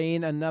 there's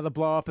been another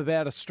blow-up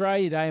about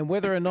Australia Day and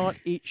whether or not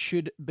it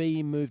should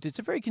be moved. It's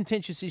a very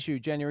contentious issue,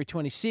 January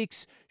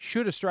 26.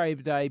 Should Australia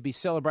Day be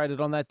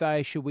celebrated on that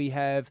day? Should we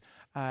have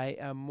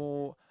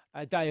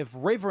a day of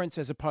reverence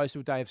as opposed to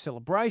a day of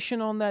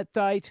celebration on that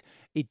date?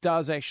 It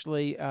does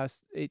actually,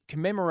 it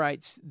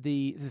commemorates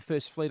the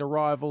First Fleet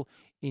arrival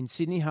in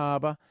Sydney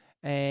Harbour.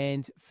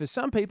 And for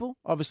some people,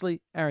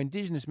 obviously, our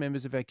Indigenous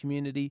members of our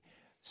community,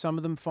 some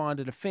of them find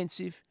it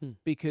offensive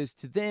because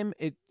to them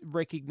it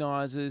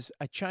recognises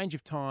a change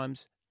of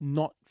times,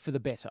 not for the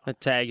better. A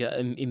tag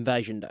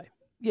Invasion Day.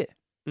 Yeah.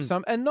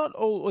 And not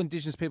all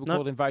Indigenous people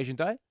call it Invasion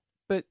Day,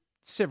 but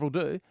several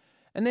do.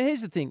 And now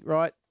here's the thing,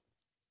 right?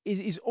 It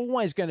is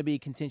always going to be a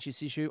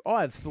contentious issue.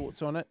 I have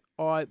thoughts on it.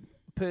 I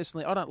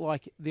don't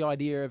like the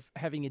idea of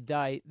having a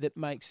day that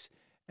makes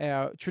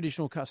our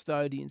traditional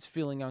custodians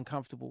feeling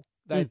uncomfortable.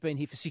 They've been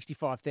here for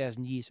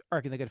 65,000 years. I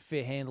reckon they've got a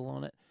fair handle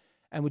on it.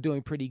 And we're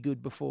doing pretty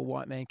good before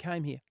white man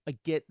came here. I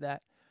get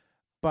that.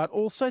 But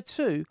also,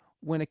 too,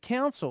 when a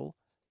council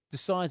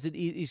decides that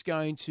it is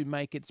going to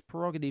make its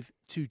prerogative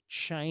to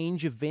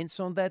change events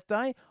on that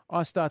day,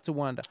 I start to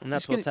wonder. And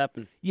that's what's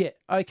happened. Yeah,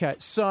 okay.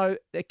 So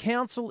the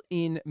council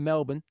in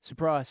Melbourne,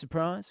 surprise,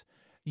 surprise,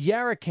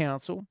 Yarra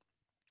Council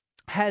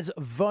has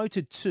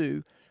voted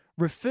to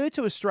refer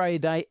to Australia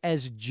Day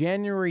as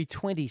January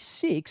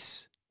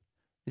 26.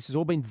 This has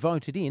all been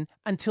voted in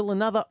until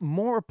another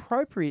more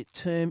appropriate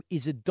term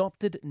is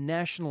adopted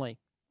nationally.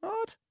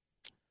 What?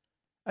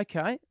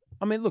 Okay.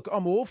 I mean, look,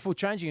 I'm all for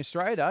changing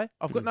Australia Day.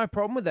 I've got no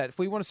problem with that. If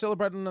we want to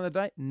celebrate another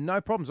day,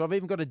 no problems. I've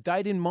even got a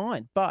date in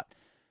mind. But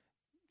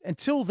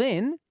until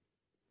then,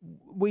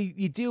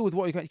 you deal with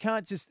what you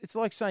can't just. It's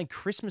like saying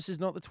Christmas is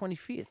not the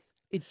 25th.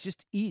 It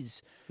just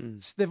is.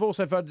 They've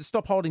also voted to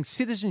stop holding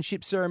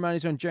citizenship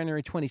ceremonies on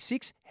January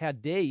 26. How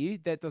dare you?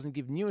 That doesn't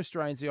give new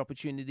Australians the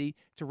opportunity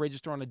to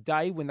register on a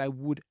day when they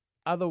would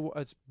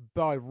otherwise,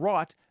 by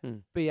right,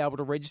 be able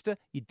to register.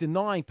 You're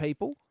denying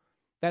people.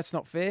 That's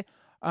not fair.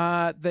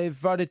 They've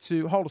voted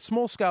to hold a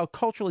small-scale,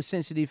 culturally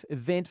sensitive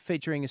event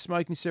featuring a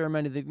smoking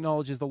ceremony that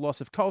acknowledges the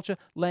loss of culture,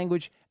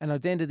 language, and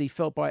identity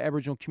felt by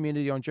Aboriginal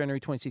community on January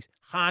 26.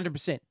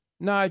 100%.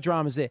 No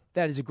dramas there.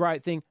 That is a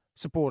great thing.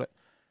 Support it.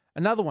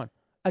 Another one.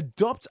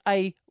 Adopt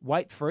a,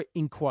 wait for it,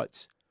 in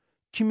quotes,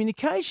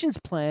 communications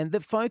plan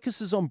that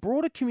focuses on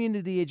broader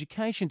community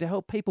education to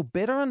help people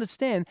better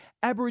understand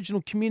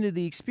Aboriginal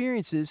community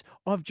experiences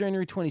of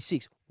January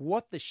 26.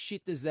 What the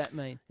shit does that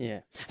mean? Yeah.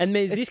 And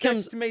this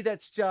comes to me,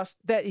 that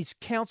is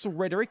council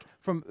rhetoric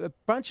from a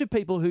bunch of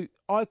people who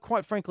I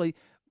quite frankly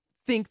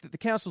think that the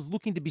council's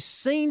looking to be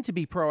seen to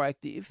be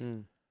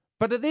proactive,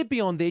 but they're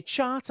beyond their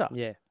charter.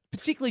 Yeah.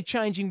 particularly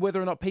changing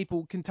whether or not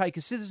people can take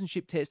a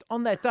citizenship test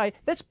on that day,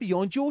 that's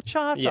beyond your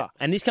charter. Yeah,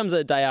 and this comes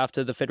a day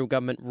after the federal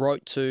government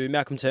wrote to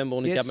Malcolm Turnbull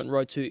and his government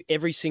wrote to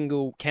every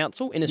single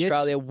council in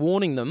Australia,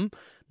 warning them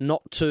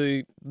not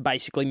to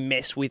basically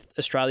mess with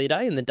Australia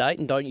Day and the date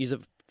and don't use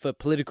it for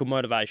political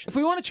motivations. If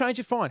we want to change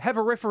it, fine. Have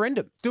a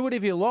referendum. Do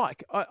whatever you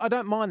like. I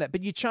don't mind that.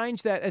 But you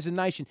change that as a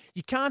nation.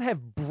 You can't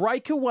have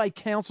breakaway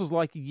councils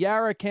like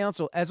Yarra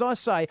Council, as I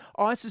say,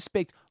 I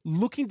suspect,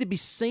 looking to be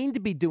seen to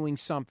be doing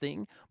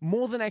something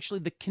more than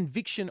actually the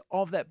conviction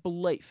of that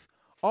belief.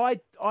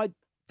 I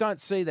don't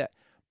see that.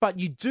 But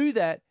you do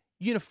that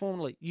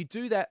uniformly. You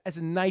do that as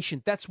a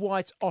nation. That's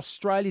why it's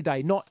Australia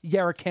Day, not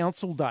Yarra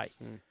Council Day.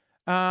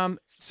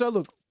 So,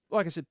 look,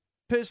 like I said,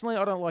 personally,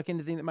 I don't like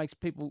anything that makes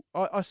people...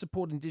 I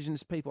support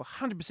Indigenous people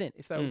 100%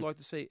 if they would like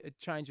to see a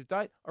change of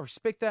date. I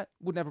respect that.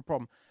 Wouldn't have a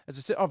problem. As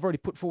I said, I've already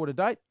put forward a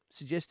date,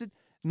 suggested,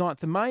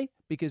 9th of May,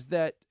 because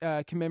that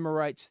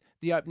commemorates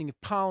the opening of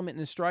Parliament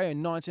in Australia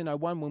in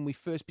 1901 when we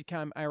first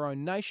became our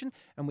own nation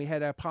and we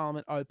had our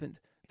Parliament opened.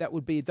 That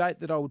would be a date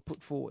that I would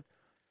put forward.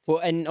 Well,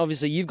 and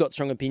obviously you've got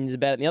strong opinions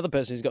about it, and the other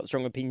person who's got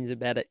strong opinions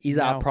about it is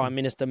our Prime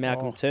Minister,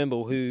 Malcolm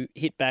Turnbull, who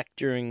hit back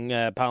during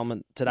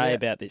Parliament today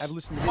about this.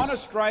 On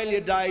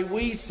Australia Day,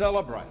 we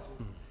celebrate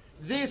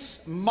this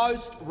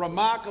most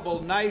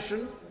remarkable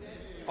nation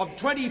of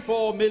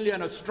 24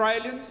 million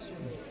Australians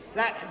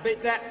that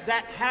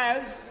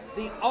has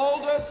the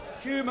oldest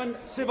human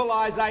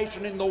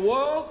civilisation in the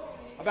world,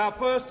 of our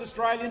first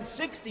Australians,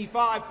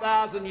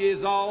 65,000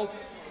 years old,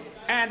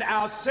 and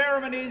our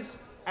ceremonies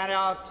and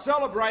our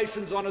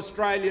celebrations on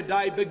Australia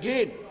Day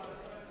begin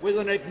with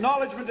an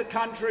acknowledgement to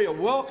country, a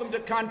welcome to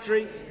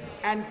country,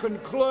 and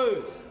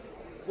conclude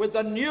with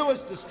the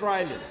newest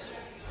Australians.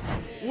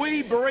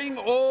 We bring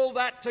all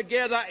that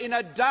together in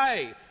a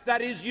day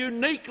that is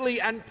uniquely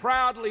and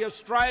proudly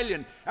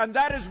Australian, and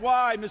that is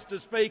why, Mr.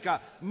 Speaker,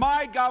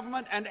 my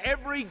government and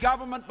every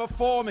government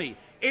before me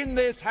in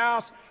this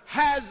House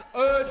has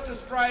urged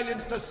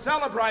Australians to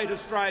celebrate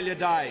Australia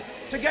Day,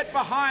 to get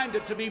behind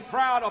it, to be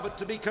proud of it,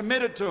 to be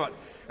committed to it.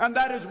 And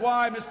that is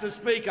why, Mr.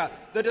 Speaker,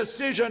 the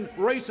decision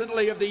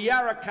recently of the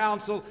Yarra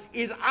Council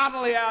is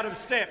utterly out of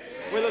step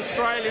with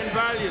Australian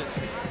values.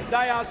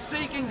 They are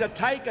seeking to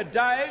take a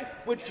day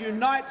which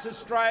unites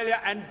Australia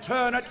and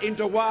turn it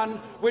into one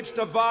which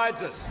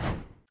divides us.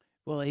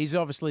 Well, he's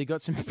obviously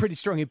got some pretty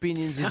strong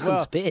opinions as well.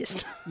 Malcolm's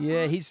best.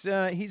 Yeah, he's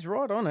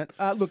right on it.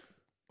 Look,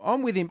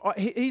 I'm with him.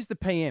 He's the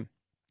PM,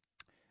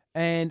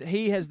 and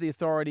he has the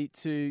authority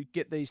to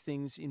get these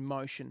things in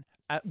motion.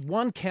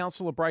 One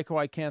council, a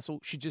breakaway council,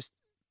 should just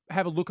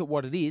have a look at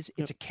what it is.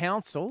 It's a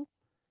council,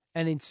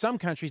 and in some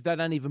countries they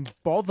don't even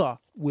bother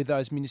with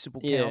those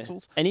municipal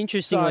councils. And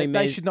interestingly, so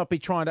they should not be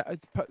trying to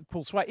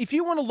pull sway. If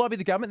you want to lobby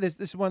the government,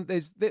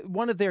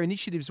 one of their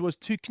initiatives was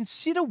to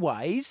consider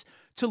ways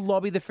to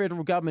lobby the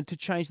federal government to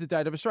change the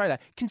date of Australia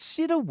Day.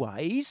 Consider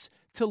ways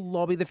to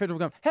lobby the federal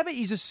government. How about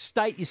you just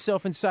state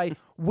yourself and say,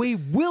 we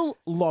will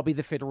lobby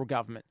the federal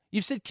government?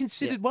 You've said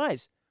considered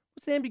ways.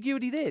 What's the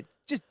ambiguity there?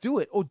 Just do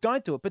it or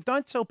don't do it. But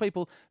don't tell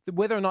people that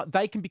whether or not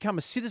they can become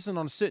a citizen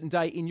on a certain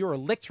day in your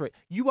electorate.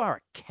 You are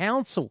a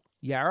council,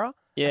 Yarra.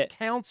 Yeah. A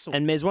council.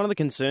 And Mez, one of the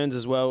concerns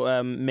as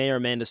well, Mayor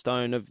Amanda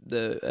Stone of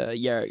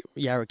the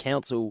Yarra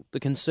Council,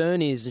 the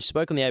concern is, and she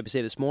spoke on the ABC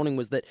this morning,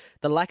 was that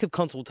the lack of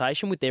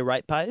consultation with their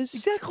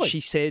ratepayers. She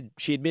said,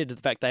 she admitted to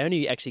the fact they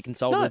only actually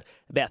consulted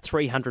about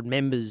 300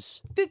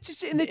 members. They're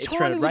just in their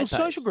tiny little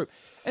social group.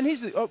 And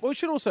we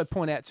should also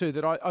point out too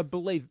that I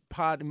believe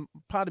part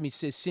of me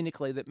says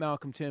cynically that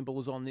Malcolm Turnbull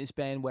is on this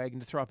bandwagon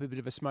to throw up a bit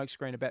of a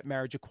smokescreen about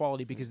marriage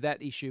equality because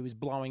that issue is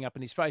blowing up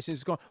in his face. And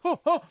he's gone,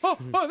 oh,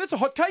 that's a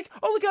hot cake.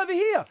 Oh, look over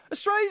here.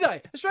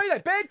 Australia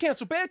Day, bad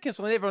council,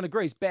 and everyone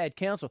agrees, bad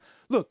council.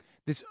 Look,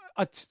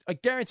 I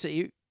guarantee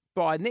you,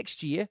 by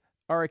next year,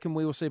 I reckon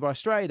we will see by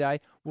Australia Day,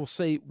 we'll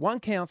see one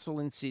council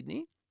in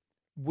Sydney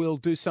will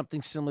do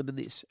something similar to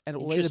this. And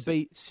it will either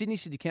be Sydney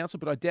City Council,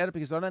 but I doubt it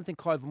because I don't think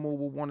Clover Moore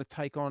will want to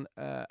take on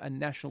a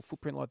national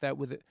footprint like that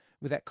with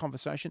that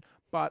conversation.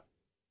 But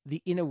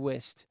the Inner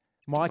West,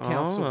 my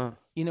council,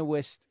 Inner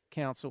West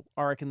Council,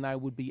 I reckon they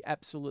would be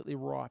absolutely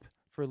ripe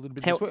for a little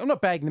bit of this work. I'm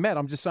not bagging them out.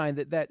 I'm just saying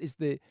that is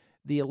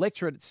the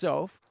electorate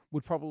itself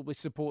would probably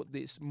support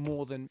this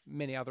more than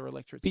many other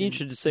electorates. Be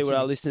interested to see what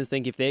our listeners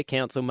think if their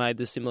council made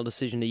the similar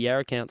decision to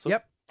Yarra Council.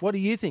 Yep. What do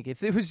you think?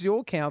 If it was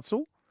your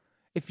council,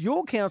 if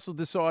your council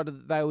decided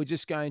that they were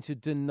just going to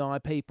deny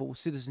people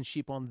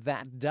citizenship on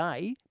that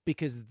day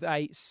because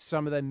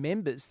some of their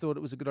members thought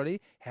it was a good idea,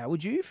 how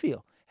would you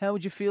feel? How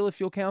would you feel if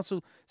your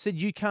council said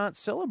you can't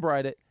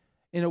celebrate it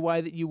in a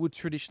way that you would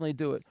traditionally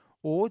do it?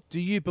 Or do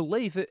you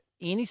believe that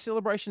any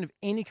celebration of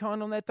any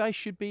kind on that day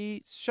should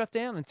be shut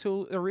down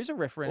until there is a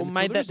referendum? Or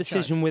made that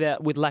decision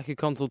with lack of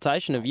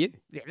consultation of you?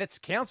 Yeah, that's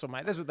council,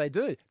 mate. That's what they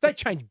do. They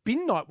changed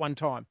bin night one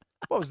time.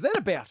 What was that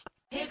about?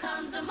 Here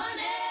comes the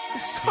money.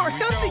 Sorry,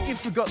 I think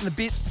you've forgotten the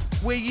bit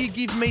where you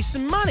give me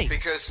some money.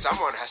 Because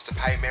someone has to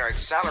pay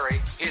Merrick's salary,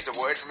 here's a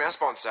word from our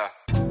sponsor.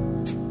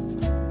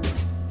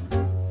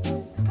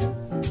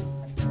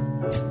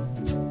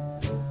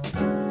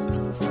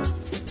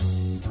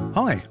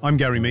 Hi, I'm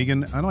Gary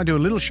Megan, and I do a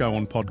little show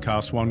on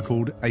Podcast One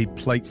called A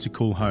Plate to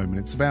Call Home, and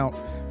it's about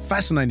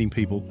fascinating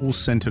people all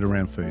centred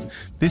around food.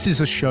 This is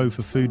a show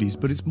for foodies,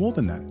 but it's more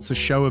than that. It's a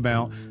show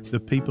about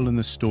the people and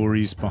the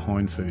stories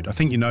behind food. I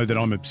think you know that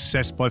I'm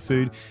obsessed by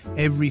food.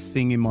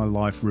 Everything in my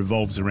life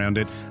revolves around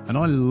it, and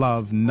I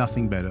love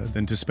nothing better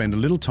than to spend a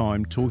little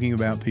time talking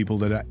about people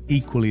that are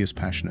equally as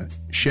passionate,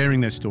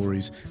 sharing their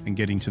stories and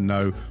getting to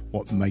know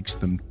what makes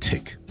them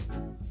tick.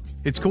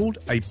 It's called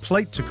A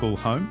Plate to Call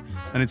Home,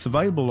 and it's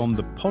available on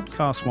the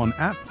Podcast One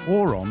app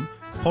or on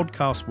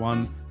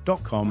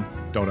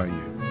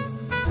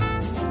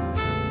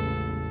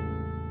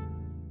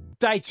podcastone.com.au.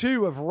 Day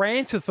 2 of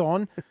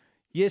Rantathon.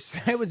 Yes,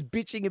 I was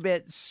bitching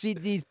about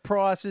Sydney's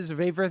prices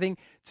of everything.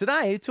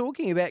 Today,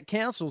 talking about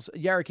councils.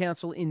 Yarra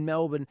Council in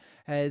Melbourne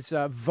has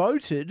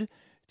voted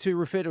to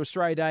refer to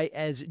Australia Day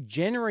as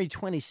January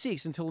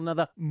 26 until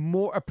another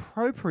more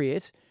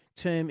appropriate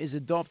term is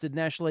adopted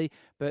nationally.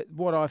 But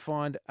what I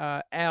find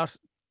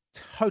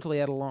totally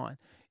out of line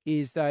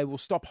is they will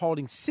stop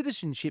holding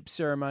citizenship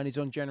ceremonies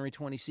on January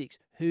 26.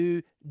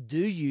 Who do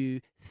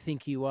you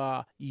think you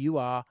are? You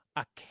are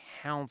a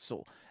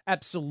council.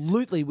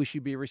 Absolutely, we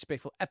should be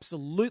respectful.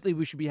 Absolutely,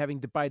 we should be having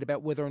debate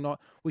about whether or not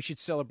we should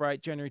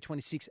celebrate January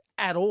 26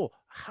 at all.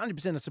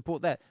 100% I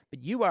support that.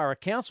 But you are a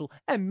council,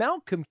 and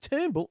Malcolm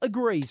Turnbull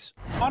agrees.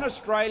 On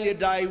Australia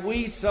Day,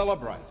 we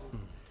celebrate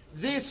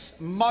this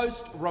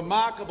most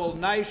remarkable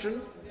nation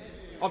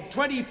of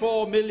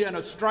 24 million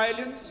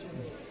Australians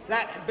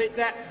that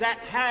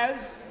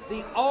has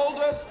the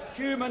oldest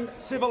human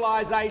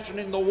civilisation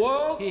in the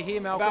world.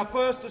 Here, Malcolm. Our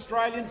first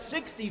Australians,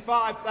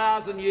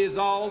 65,000 years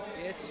old.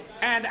 Yes.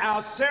 And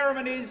our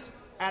ceremonies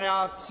and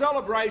our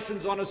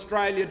celebrations on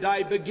Australia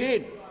Day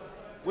begin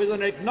with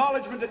an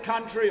acknowledgement to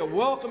country, a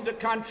welcome to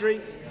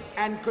country,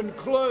 and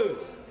conclude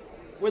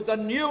with the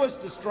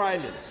newest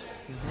Australians.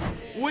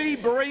 We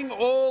bring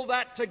all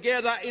that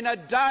together in a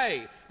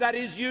day that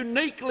is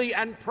uniquely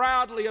and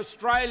proudly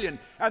Australian.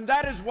 And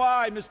that is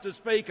why, Mr.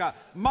 Speaker,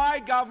 my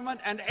government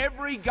and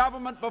every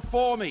government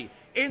before me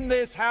in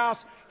this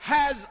House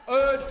has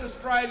urged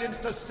Australians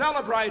to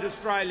celebrate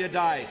Australia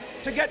Day,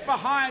 to get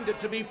behind it,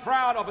 to be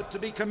proud of it, to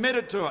be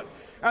committed to it.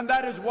 And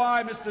that is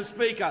why, Mr.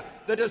 Speaker,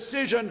 the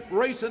decision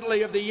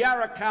recently of the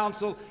Yarra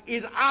Council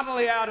is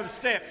utterly out of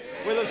step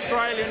with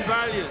Australian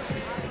values.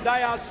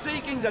 They are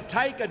seeking to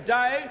take a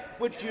day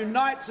which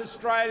unites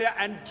Australia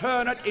and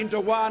turn it into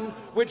one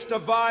which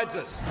divides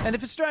us. And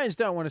if Australians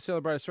don't want to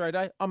celebrate Australia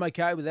Day, I'm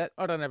okay with that.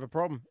 I don't have a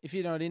problem. If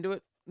you're not into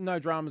it, no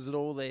dramas at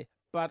all there.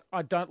 But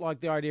I don't like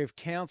the idea of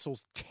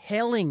councils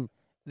telling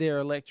their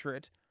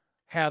electorate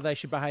how they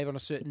should behave on a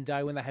certain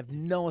day when they have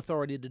no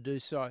authority to do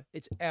so.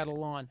 It's out of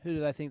line. Who do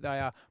they think they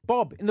are?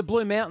 Bob, in the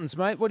Blue Mountains,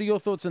 mate, what are your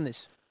thoughts on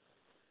this?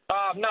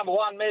 Number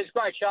one, Mez,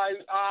 great show.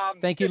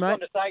 Thank you, mate. Just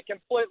want to say,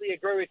 completely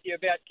agree with you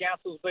about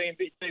councils being a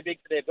bit too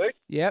big for their boots.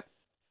 Yep.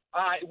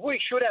 We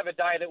should have a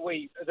day that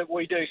we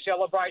do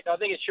celebrate. I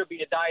think it should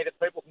be a day that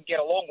people can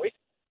get along with.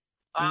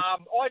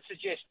 I'd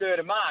suggest 3rd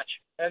of March,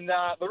 and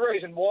the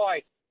reason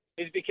why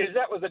is because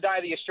that was the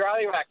day the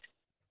Australia Act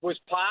was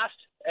passed,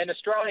 and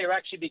Australia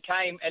actually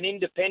became an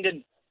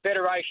independent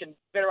federated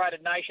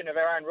nation of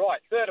our own right.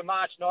 3rd of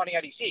March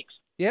 1986.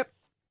 Yep.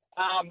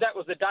 That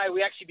was the day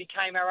we actually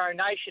became our own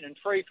nation and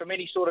free from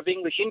any sort of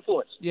English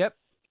influence. Yep.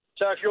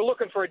 So if you're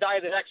looking for a day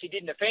that actually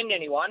didn't offend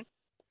anyone,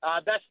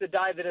 that's the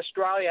day that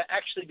Australia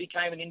actually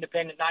became an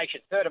independent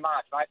nation, 3rd of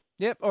March, mate.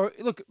 Yep. Or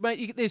look,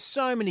 mate, there's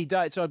so many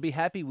dates I'd be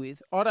happy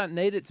with. I don't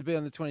need it to be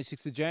on the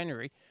 26th of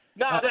January.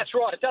 No, that's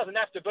right. It doesn't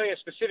have to be a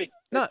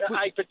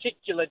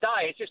particular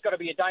day. It's just got to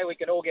be a day we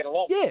can all get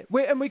along. Yeah,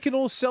 and we can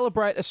all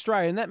celebrate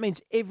Australia, and that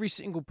means every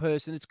single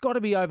person. It's got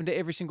to be open to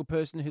every single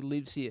person who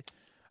lives here.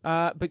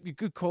 But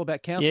good call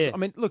about councils. Yeah. I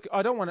mean, look,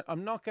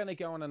 I'm not going to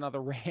go on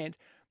another rant,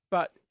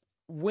 but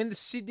when the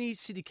Sydney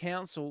City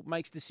Council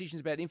makes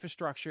decisions about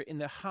infrastructure in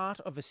the heart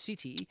of a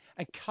city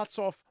and cuts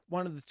off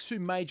one of the two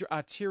major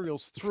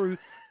arterials through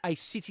a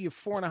city of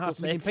 4.5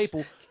 million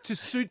people to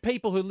suit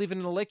people who live in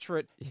an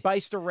electorate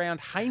based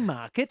around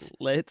Haymarket.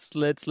 Let's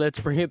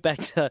bring it back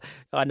to.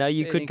 I know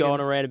you could go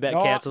on around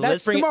about councils.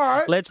 Let's bring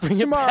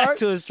it back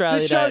to Australia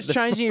This Day. show's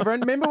changing,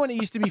 everyone. Remember when it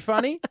used to be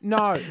funny?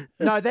 No,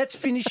 that's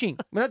finishing.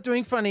 We're not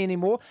doing funny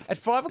anymore. At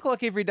 5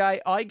 o'clock every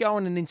day, I go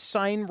on an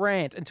insane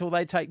rant until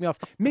they take me off.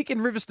 Mick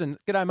in Riverston.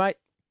 G'day, mate.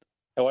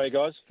 How are you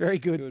guys? Very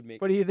good. Good, Mick.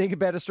 What do you think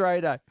about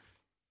Australia Day?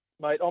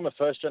 Mate, I'm a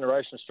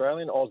first-generation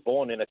Australian. I was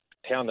born in a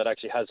town that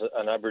actually has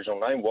an Aboriginal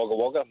name, Wagga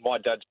Wagga. My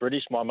dad's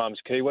British, my mum's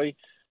Kiwi.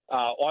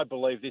 I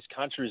believe this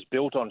country is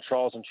built on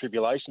trials and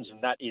tribulations,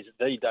 and that is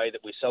the day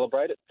that we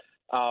celebrate it.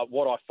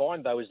 What I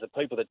find, though, is the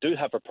people that do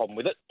have a problem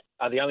with it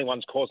are the only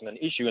ones causing an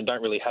issue and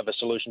don't really have a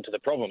solution to the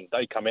problem.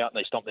 They come out and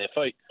they stomp their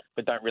feet,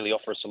 but don't really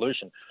offer a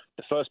solution.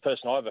 The first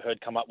person I ever heard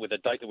come up with a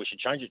date that we should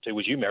change it to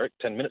was you, Merrick,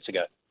 10 minutes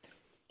ago.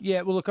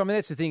 Yeah, well, look, I mean,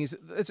 that's the thing is,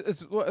 it's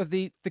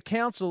the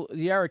council,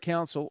 the Yarra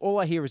Council. All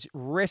I hear is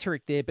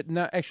rhetoric there, but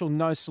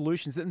no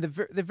solutions. And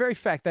the very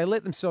fact they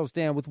let themselves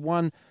down with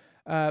one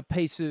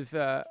piece of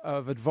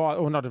advice,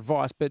 or not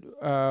advice, but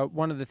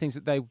one of the things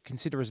that they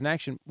consider as an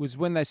action was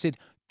when they said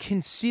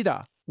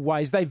consider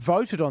ways, they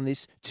voted on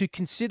this, to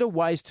consider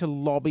ways to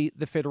lobby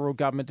the federal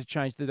government to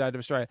change the date of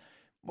Australia.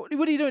 What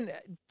are you doing?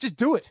 Just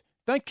do it.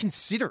 Don't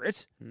consider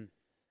it.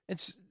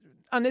 It's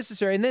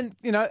unnecessary. And then,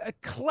 a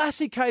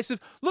classic case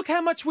of, look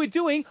how much we're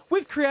doing.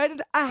 We've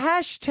created a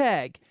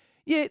hashtag.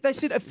 Yeah, they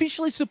said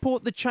officially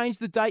support the Change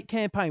the Date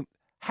campaign.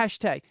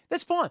 Hashtag.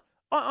 That's fine.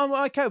 I'm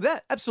okay with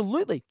that.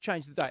 Absolutely.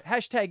 Change the date.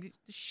 Hashtag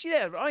the shit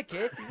out of it. I don't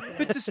care.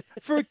 But just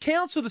for a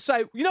council to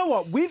say, you know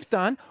what we've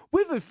done?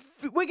 We're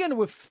going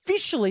to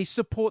officially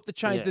support the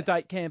Change the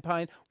Date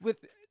campaign with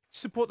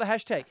support the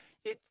hashtag.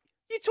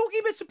 You're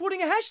talking about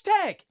supporting a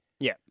hashtag.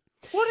 Yeah.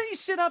 Why don't you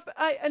set up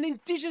an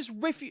Indigenous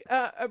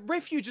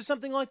refuge or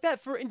something like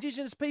that for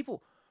Indigenous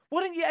people? Why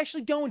don't you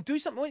actually go and do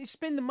something? Why don't you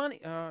spend the money?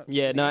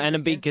 And a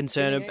big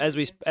concern, as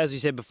we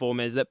said before,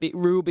 Mez,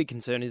 real big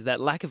concern is that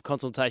lack of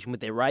consultation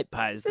with their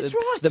ratepayers. That's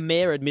right. The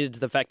mayor admitted to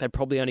the fact they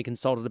probably only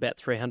consulted about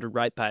 300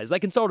 ratepayers. They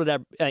consulted our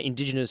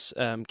Indigenous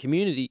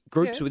community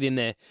groups within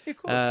their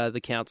the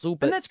council,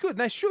 and that's good. And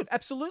they should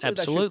absolutely.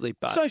 Absolutely,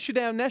 but so should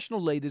our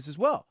national leaders as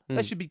well.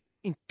 They should be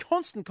in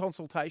constant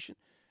consultation,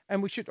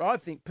 and we should. I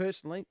think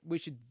personally, we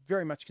should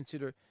very much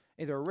consider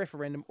either a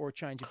referendum or a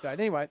change of date.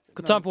 Anyway,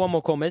 got time for one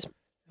more call, Mez.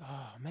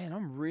 Oh, man,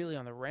 I'm really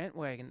on the rant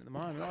wagon at the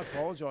moment. I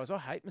apologise. I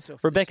hate myself.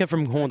 Rebecca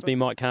from Hornsby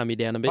might calm you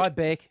down a bit. Hi,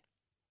 Beck.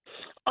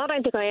 I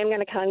don't think I am going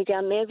to calm you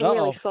down, Mev. I'm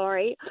really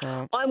sorry.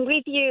 I'm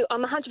with you.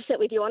 I'm 100%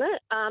 with you on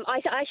it. I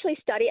actually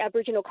study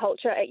Aboriginal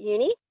culture at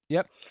uni.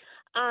 Yep.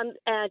 And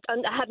I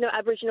have no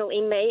Aboriginal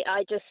in me.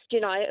 I just,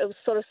 it was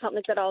sort of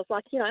something that I was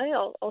like,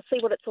 I'll see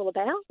what it's all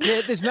about.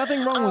 Yeah, there's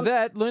nothing wrong with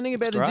that. Learning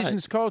about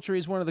Indigenous culture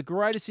is one of the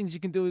greatest things you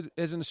can do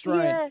as an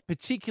Australian,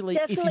 particularly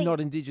if you're not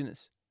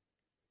Indigenous.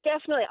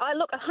 Definitely. I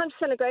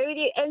 100% agree with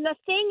you. And the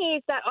thing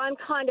is that I'm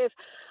kind of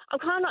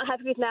not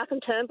happy with Malcolm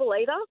Turnbull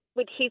either,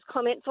 with his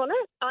comments on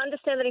it. I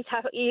understand that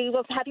he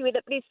wasn't happy with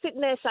it, but he's sitting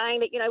there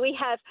saying that, we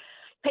have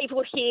people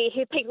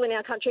in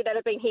our country that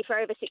have been here for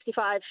over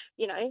 65,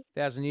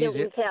 1,000 years.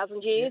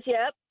 Thousand years,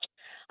 yeah.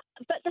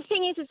 But the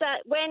thing is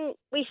that when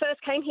we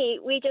first came here,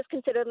 we just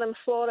considered them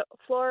flora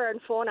and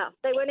fauna.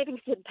 They weren't even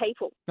considered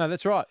people. No,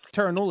 that's right.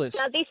 Terra nullius.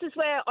 Now, this is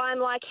where I'm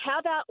like,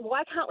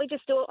 why can't we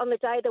just do it on the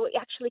day that we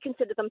actually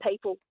consider them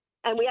people?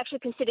 And we actually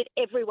considered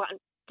everyone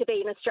to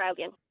be an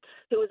Australian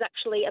who was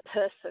actually a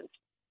person.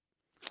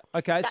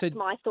 Okay, that's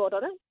my thought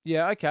on it.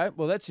 Yeah, okay.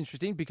 Well, that's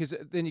interesting because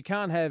then you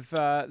can't have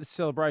the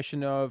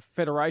celebration of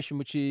Federation,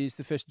 which is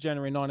the 1st of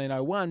January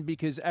 1901,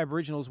 because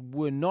Aboriginals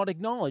were not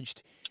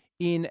acknowledged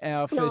in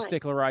our first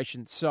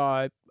declaration.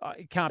 So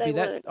it can't be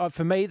that.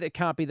 For me, that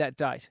can't be that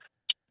date.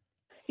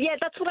 Yeah,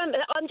 that's what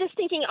I'm just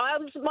thinking.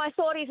 My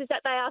thought is that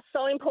they are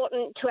so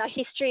important to our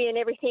history and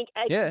everything.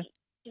 Yeah.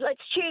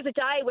 Let's choose a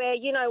day where,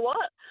 you know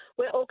what,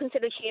 we're all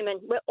considered human,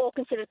 we're all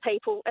considered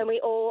people, and we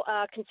all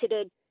are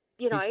considered,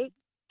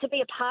 to be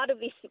a part of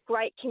this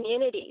great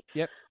community.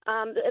 Yep.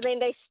 I mean,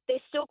 they're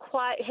still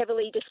quite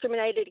heavily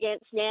discriminated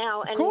against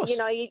now. And,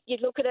 you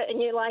look at it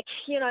and you're like,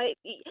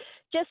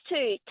 just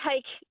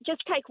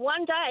take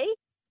one day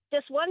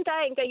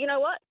and go, you know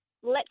what?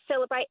 Let's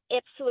celebrate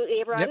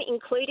absolutely everyone,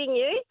 including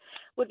you,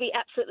 would be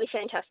absolutely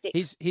fantastic.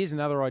 Here's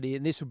another idea,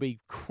 and this would be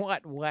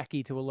quite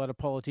wacky to a lot of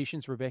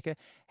politicians, Rebecca.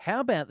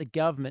 How about the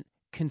government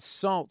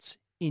consults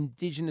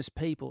Indigenous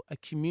people, a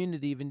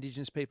community of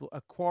Indigenous people,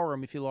 a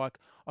quorum, if you like,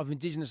 of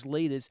Indigenous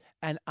leaders,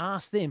 and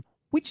ask them,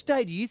 which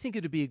day do you think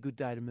it would be a good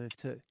day to move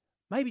to?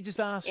 Maybe just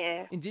ask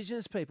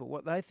Indigenous people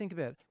what they think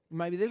about it.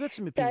 Maybe they've got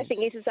some opinions. The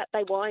thing is that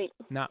they won't.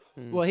 No.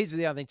 Well, here's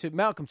the other thing too.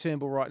 Malcolm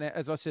Turnbull right now,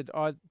 as I said,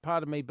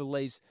 part of me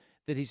believes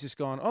that he's just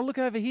gone, oh, look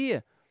over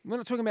here. We're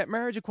not talking about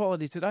marriage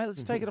equality today.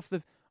 Let's take it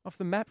off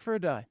the map for a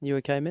day. You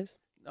okay, Mez?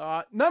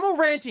 No more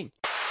ranting.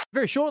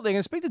 Very shortly, I'm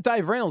going to speak to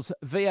Dave Reynolds,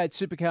 V8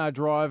 Supercar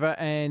driver,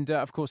 and,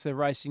 of course, they're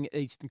racing at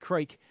Eastern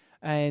Creek,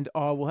 and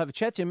I will have a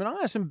chat to him, and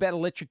I ask him about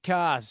electric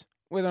cars,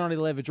 whether or not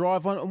he'll ever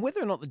drive one, and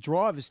whether or not the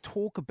drivers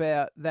talk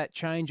about that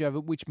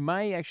changeover, which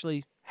may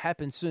actually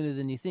happen sooner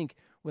than you think,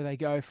 where they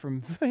go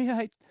from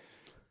V8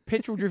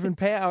 petrol-driven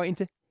power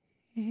into...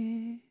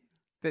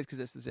 That's because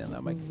that's the sound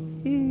they'll make.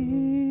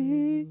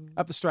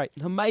 Up the straight.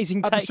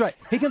 Amazing take. Up the straight.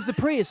 Here comes the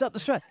Prius, up the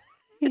straight.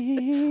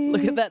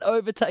 Look at that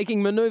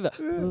overtaking manoeuvre.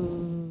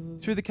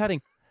 Through the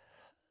cutting.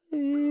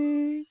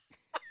 We'll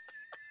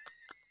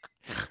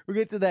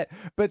get to that.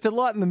 But to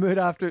lighten the mood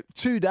after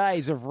 2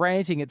 days of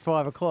ranting at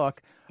 5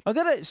 o'clock, I've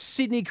got a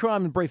Sydney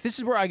crime and brief. This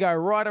is where I go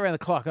right around the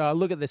clock. I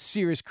look at the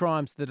serious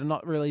crimes that are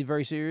not really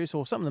very serious,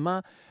 or some of them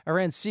are,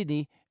 around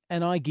Sydney,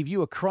 and I give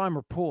you a crime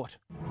report.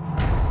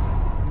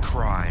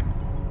 Crime.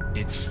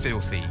 It's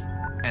filthy.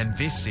 And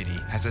this city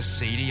has a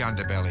seedy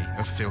underbelly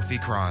of filthy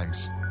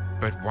crimes.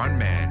 But one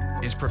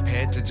man is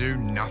prepared to do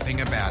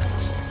nothing about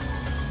it.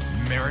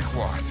 Merrick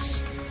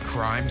Watts,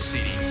 Crime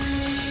City.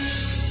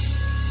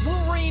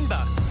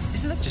 Warringah.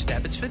 Isn't that just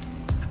Abbotsford?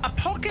 A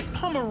pocket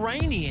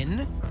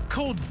Pomeranian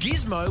called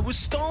Gizmo was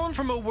stolen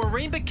from a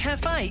Warringah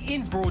cafe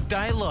in broad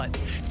daylight.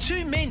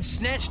 2 men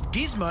snatched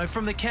Gizmo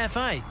from the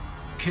cafe.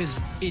 Because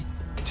it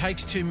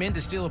takes 2 men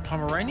to steal a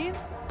Pomeranian?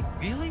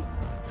 Really?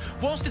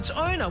 whilst its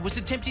owner was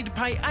attempting to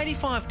pay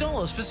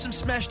 $85 for some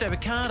smashed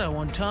avocado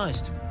on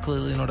toast.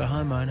 Clearly not a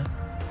homeowner.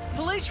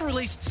 Police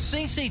released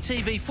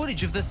CCTV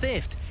footage of the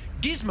theft.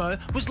 Gizmo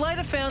was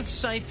later found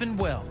safe and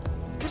well.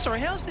 I'm sorry,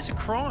 how is this a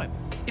crime?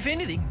 If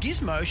anything,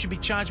 Gizmo should be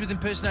charged with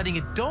impersonating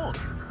a dog.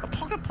 A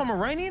pocket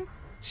Pomeranian?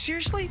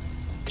 Seriously?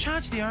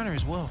 Charge the owner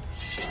as well.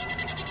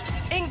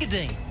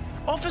 Engadine.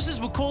 Officers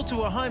were called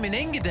to a home in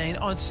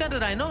Engadine on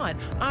Saturday night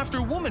after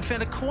a woman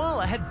found a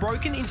koala had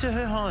broken into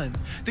her home.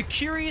 The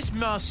curious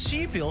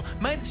marsupial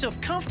made itself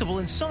comfortable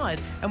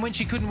inside, and when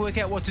she couldn't work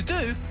out what to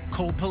do,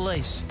 called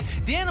police.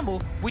 The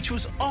animal, which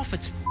was off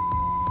its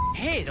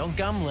head on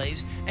gum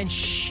leaves and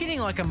shitting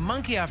like a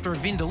monkey after a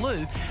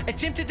vindaloo,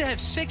 attempted to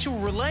have sexual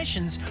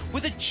relations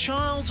with a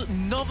child's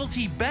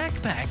novelty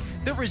backpack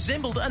that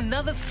resembled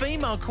another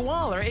female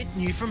koala it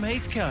knew from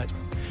Heathcote.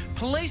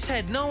 Police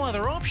had no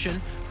other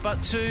option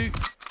but to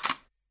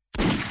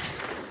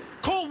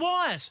call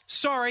wires.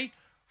 Sorry.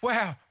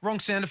 Wow, wrong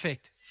sound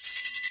effect.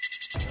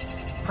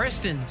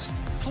 Preston's.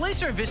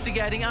 Police are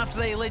investigating after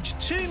they alleged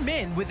two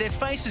men with their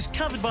faces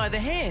covered by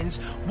their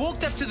hands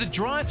walked up to the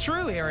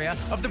drive-through area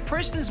of the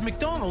Preston's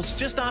McDonald's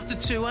just after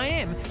 2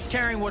 a.m,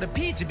 carrying what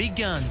appeared to be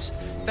guns.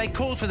 They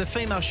called for the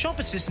female shop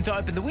assistant to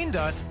open the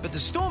window, but the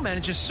store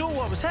manager saw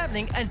what was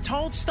happening and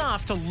told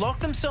staff to lock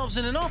themselves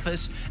in an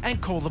office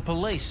and call the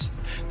police.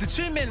 The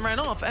two men ran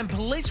off and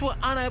police were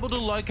unable to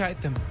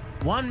locate them.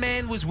 One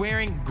man was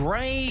wearing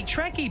grey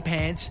tracky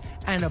pants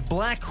and a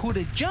black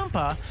hooded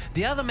jumper.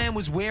 The other man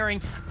was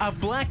wearing a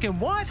black and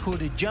white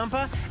hooded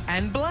jumper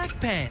and black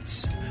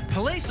pants.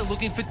 Police are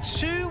looking for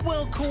two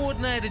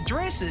well-coordinated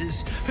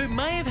dressers who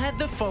may have had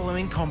the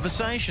following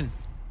conversation.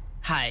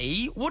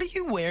 Hey, what are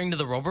you wearing to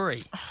the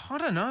robbery? I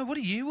don't know. What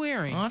are you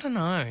wearing? I don't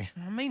know.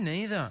 Me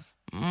neither.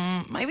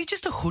 Maybe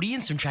just a hoodie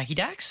and some tracky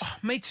dacks?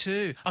 Me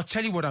too. I'll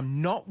tell you what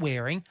I'm not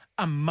wearing.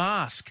 A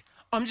mask.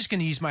 I'm just going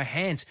to use my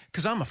hands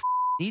because I'm a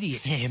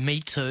idiot. Yeah, me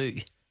too.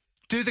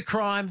 Do the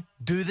crime,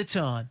 do the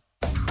time.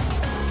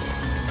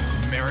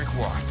 Merrick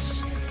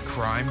Watts,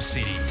 Crime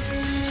City.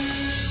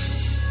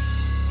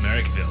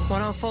 Merrickville.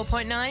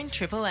 104.9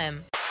 Triple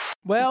M.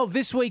 Well,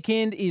 this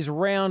weekend is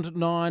round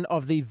 9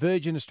 of the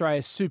Virgin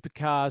Australia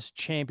Supercars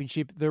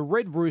Championship. The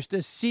Red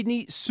Rooster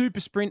Sydney Super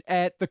Sprint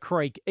at the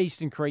Creek,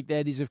 Eastern Creek,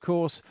 that is, of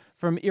course,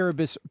 from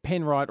Erebus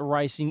Penrite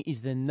Racing,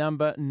 is the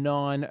number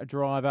 9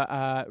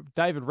 driver,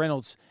 David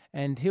Reynolds,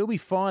 and he'll be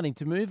fighting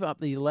to move up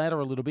the ladder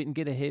a little bit and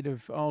get ahead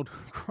of old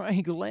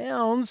Craig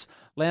Lowndes.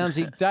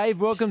 Lowndesy.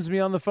 Dave welcomes me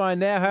on the phone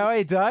now. How are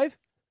you, Dave?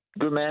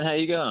 Good, man. How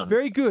you going?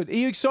 Very good. Are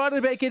you excited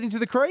about getting to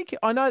the Creek?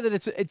 I know that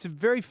it's a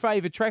very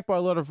favoured track by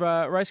a lot of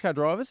race car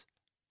drivers.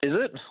 Is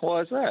it?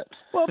 Why is that?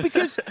 Well,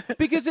 because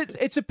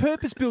it's a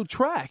purpose-built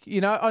track.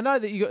 You know, I know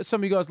that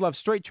some of you guys love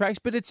street tracks,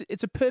 but it's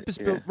a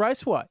purpose-built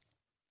raceway.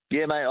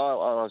 Yeah, mate.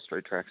 I love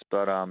street tracks,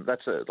 but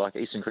that's like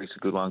Eastern Creek's a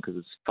good one because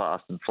it's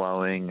fast and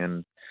flowing,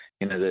 and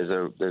you know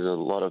there's a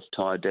lot of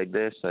tyre deg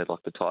there, so like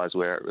the tyres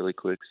wear out really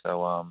quick.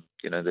 So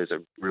you know there's a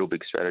real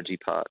big strategy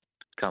part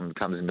comes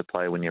into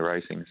play when you're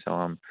racing.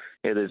 So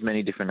there's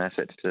many different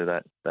assets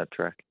to that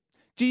track.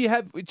 Do you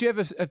have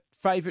a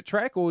favourite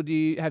track, or do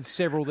you have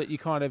several that you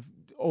kind of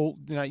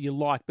you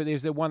like, but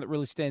is there one that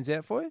really stands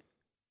out for you?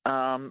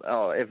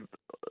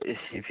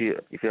 If you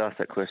ask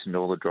that question to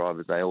all the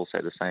drivers, they all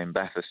say the same,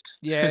 Bathurst.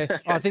 Yeah,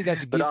 I think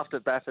that's a good. But after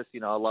Bathurst,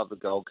 I love the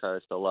Gold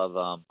Coast. I love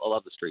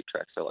the street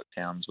tracks. I like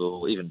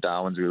Townsville. Even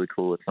Darwin's really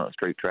cool. It's not a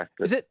street track.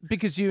 But... Is it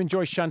because you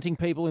enjoy shunting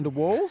people into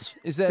walls?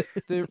 Is that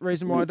the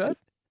reason why, Dave?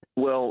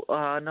 Well,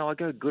 no, I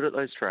go good at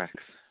those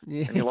tracks.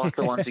 Yeah. And you like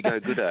the ones you go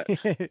good at,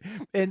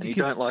 and you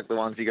don't like the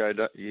ones you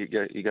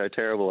go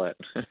terrible at.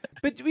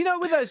 But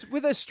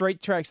with those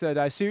street tracks though,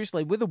 Dave,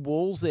 seriously, with the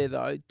walls there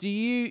though, do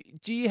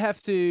you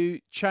have to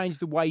change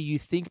the way you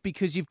think,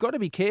 because you've got to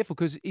be careful,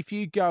 because if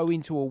you go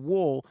into a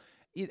wall,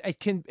 it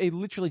can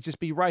literally just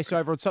be race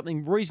over on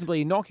something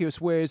reasonably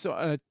innocuous, whereas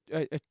on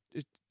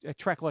a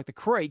track like the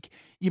Creek,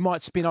 you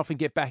might spin off and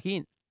get back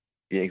in.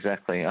 Yeah,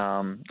 exactly.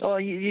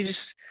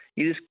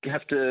 You just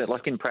have to,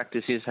 like in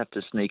practice, you just have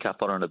to sneak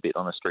up on it a bit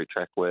on a street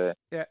track, where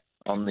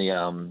on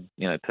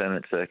the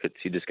permanent circuits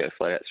you just go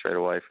flat out straight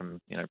away from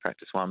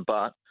practice one.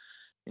 But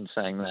in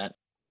saying that,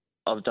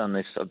 I've done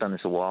this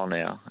a while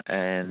now,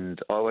 and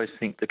I always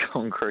think the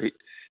concrete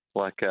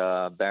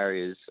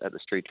barriers at the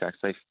street tracks,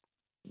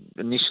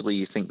 initially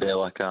you think they're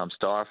like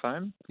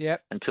styrofoam.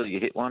 Yep. Until you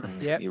hit one,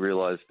 and you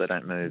realise they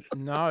don't move.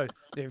 No,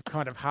 they're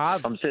kind of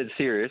hard. I'm dead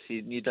serious.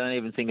 You don't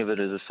even think of it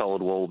as a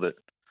solid wall, but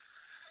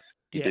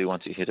you do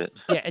once you hit it.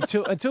 Yeah,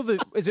 until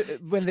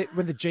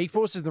when the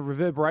G-forces and the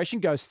reverberation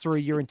goes through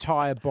your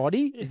entire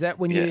body. Is that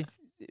when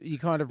you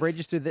kind of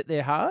register that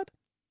they're hard?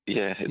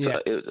 Yeah,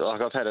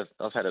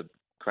 I've had a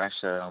crash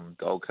on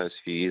Gold Coast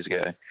a few years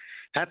ago.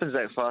 Happens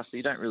that fast,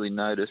 you don't really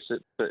notice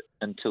it, but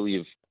until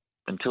you've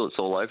until it's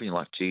all over, and you're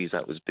like, geez,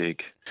 that was big.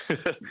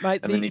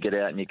 Mate, and then you get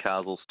out and your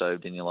car's all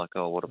stoved and you're like,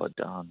 oh, what have I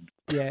done?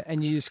 Yeah,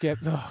 and you just go,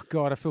 oh,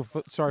 God, I feel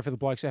sorry for the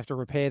blokes who have to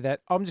repair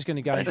that. I'm just going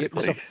to go and get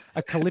myself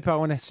a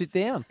Calippo and sit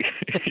down.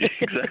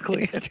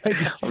 Exactly.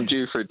 I'm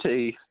due for a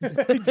tea.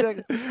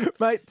 Exactly.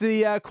 Mate,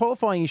 the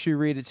qualifying issue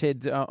reared its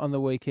head on the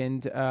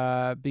weekend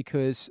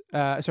because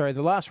the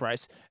last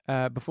race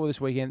before this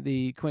weekend,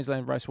 the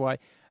Queensland Raceway,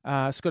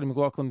 Scotty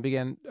McLaughlin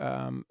began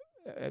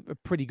a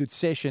pretty good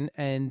session,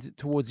 and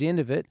towards the end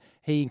of it,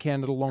 he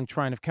encountered a long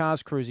train of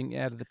cars cruising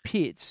out of the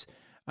pits.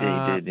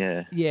 Yeah, he did,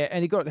 yeah. Yeah,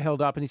 and he got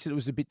held up, and he said it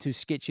was a bit too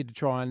sketchy to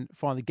try and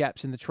find the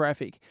gaps in the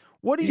traffic.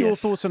 What are your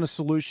thoughts on a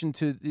solution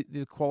to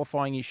the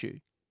qualifying issue?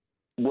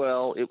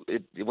 Well,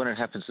 when it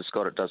happens to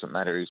Scott, it doesn't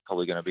matter. He's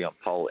probably going to be on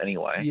pole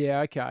anyway.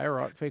 Yeah, okay, all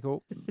right, fair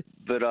call.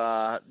 But,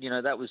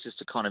 that was just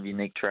a kind of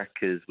unique track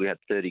because we had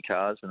 30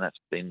 cars, and that's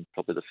been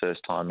probably the first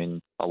time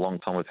in a long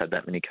time we've had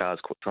that many cars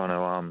trying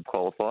to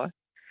qualify.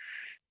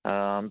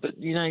 But,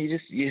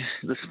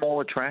 the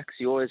smaller tracks,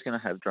 you're always going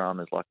to have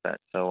dramas like that.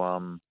 So,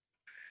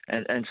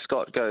 and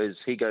Scott goes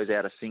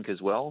out of sync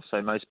as well. So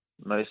most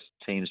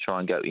teams try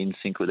and go in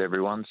sync with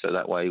everyone, so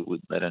that way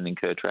they don't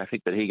incur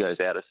traffic. But he goes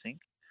out of sync.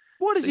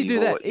 Why does he do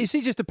that? Is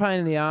he just a pain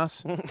in the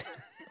ass?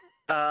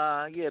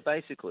 Yeah,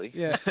 basically.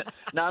 Yeah.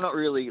 No, not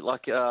really.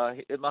 Like,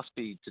 it must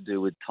be to do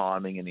with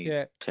timing and his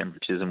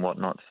temperatures and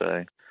whatnot.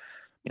 So,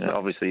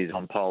 obviously he's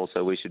on pole,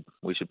 so we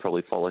should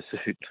probably follow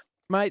suit.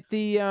 Mate,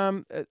 we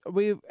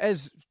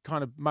as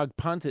kind of mug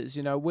punters,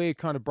 we're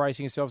kind of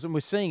bracing ourselves, and we're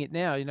seeing it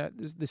now.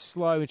 There's this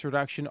slow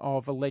introduction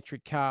of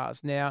electric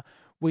cars. Now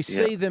we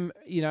see them,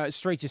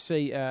 street. You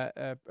see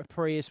a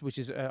Prius, which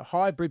is a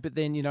hybrid, but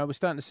then we're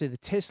starting to see the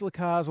Tesla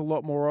cars a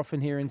lot more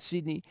often here in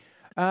Sydney.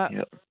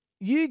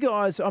 You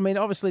guys, I mean,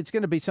 obviously it's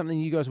going to be something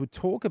you guys would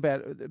talk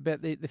about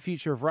the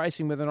future of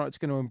racing, whether or not it's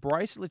going to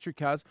embrace electric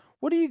cars.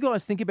 What do you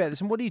guys think about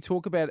this, and what do you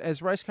talk about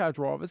as race car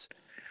drivers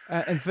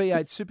and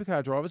V8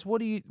 supercar drivers? What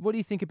do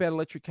you think about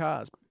electric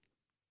cars?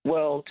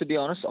 Well, to be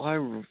honest, I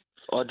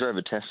drove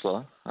a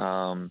Tesla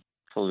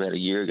probably about a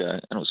year ago,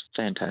 and it was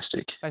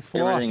fantastic. They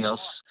fly. Everything else,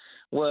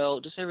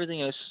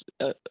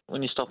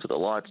 when you stop at the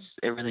lights,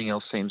 everything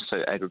else seems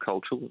so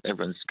agricultural.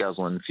 Everyone's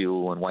guzzling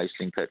fuel and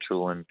wasting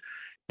petrol, and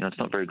it's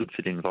not very good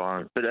for the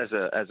environment. But as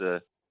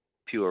a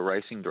pure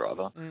racing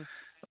driver,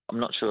 I'm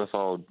not sure if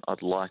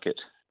I'd like it.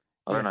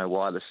 I don't know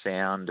why the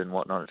sound and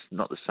whatnot, it's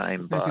not the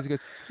same. But because it goes,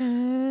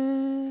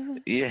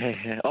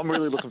 yeah, I'm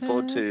really looking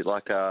forward to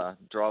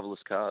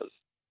driverless cars.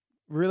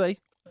 Really?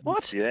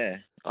 What? Yeah,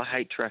 I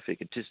hate traffic.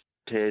 It just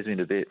tears me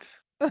to bits.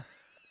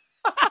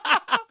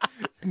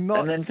 And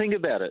then think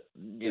about it.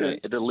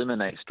 It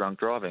eliminates drunk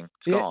driving.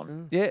 It's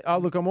gone. Yeah. Oh,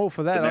 look, I'm all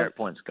for that. Demerit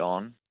point's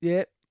gone.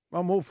 Yeah.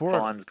 I'm all for it.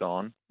 Time's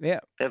gone. Yeah.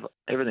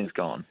 Everything's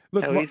gone.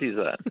 Look, how easy is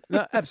that?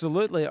 No,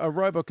 absolutely. A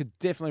robot could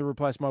definitely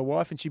replace my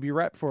wife, and she'd be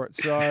wrapped for it.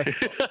 So,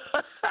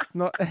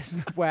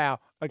 wow.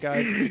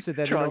 Okay, you said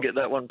that. Try and get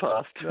that one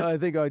passed. I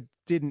think I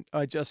didn't.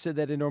 I just said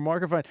that into a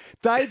microphone.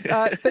 Dave,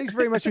 thanks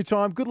very much for your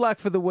time. Good luck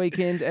for the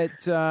weekend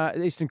at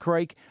Eastern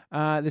Creek.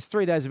 There's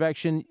 3 days of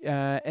action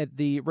at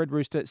the Red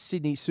Rooster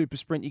Sydney Super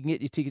Sprint. You can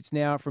get your tickets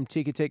now from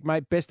Ticketek,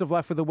 mate. Best of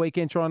luck for the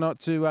weekend. Try not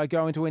to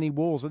go into any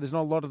walls. There's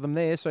not a lot of them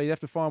there, so you have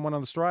to find one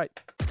on the straight.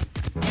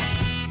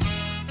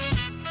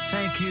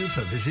 Thank you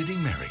for visiting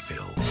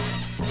Merrickville.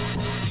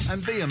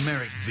 And be a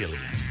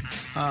Merrickvillian.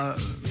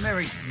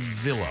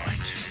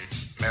 Merrickvilleite.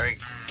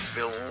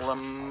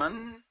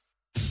 Merrickvilleman?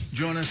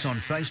 Join us on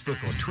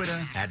Facebook or Twitter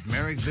at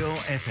Merrickville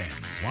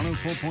FM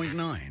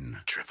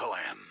 104.9 Triple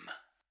M.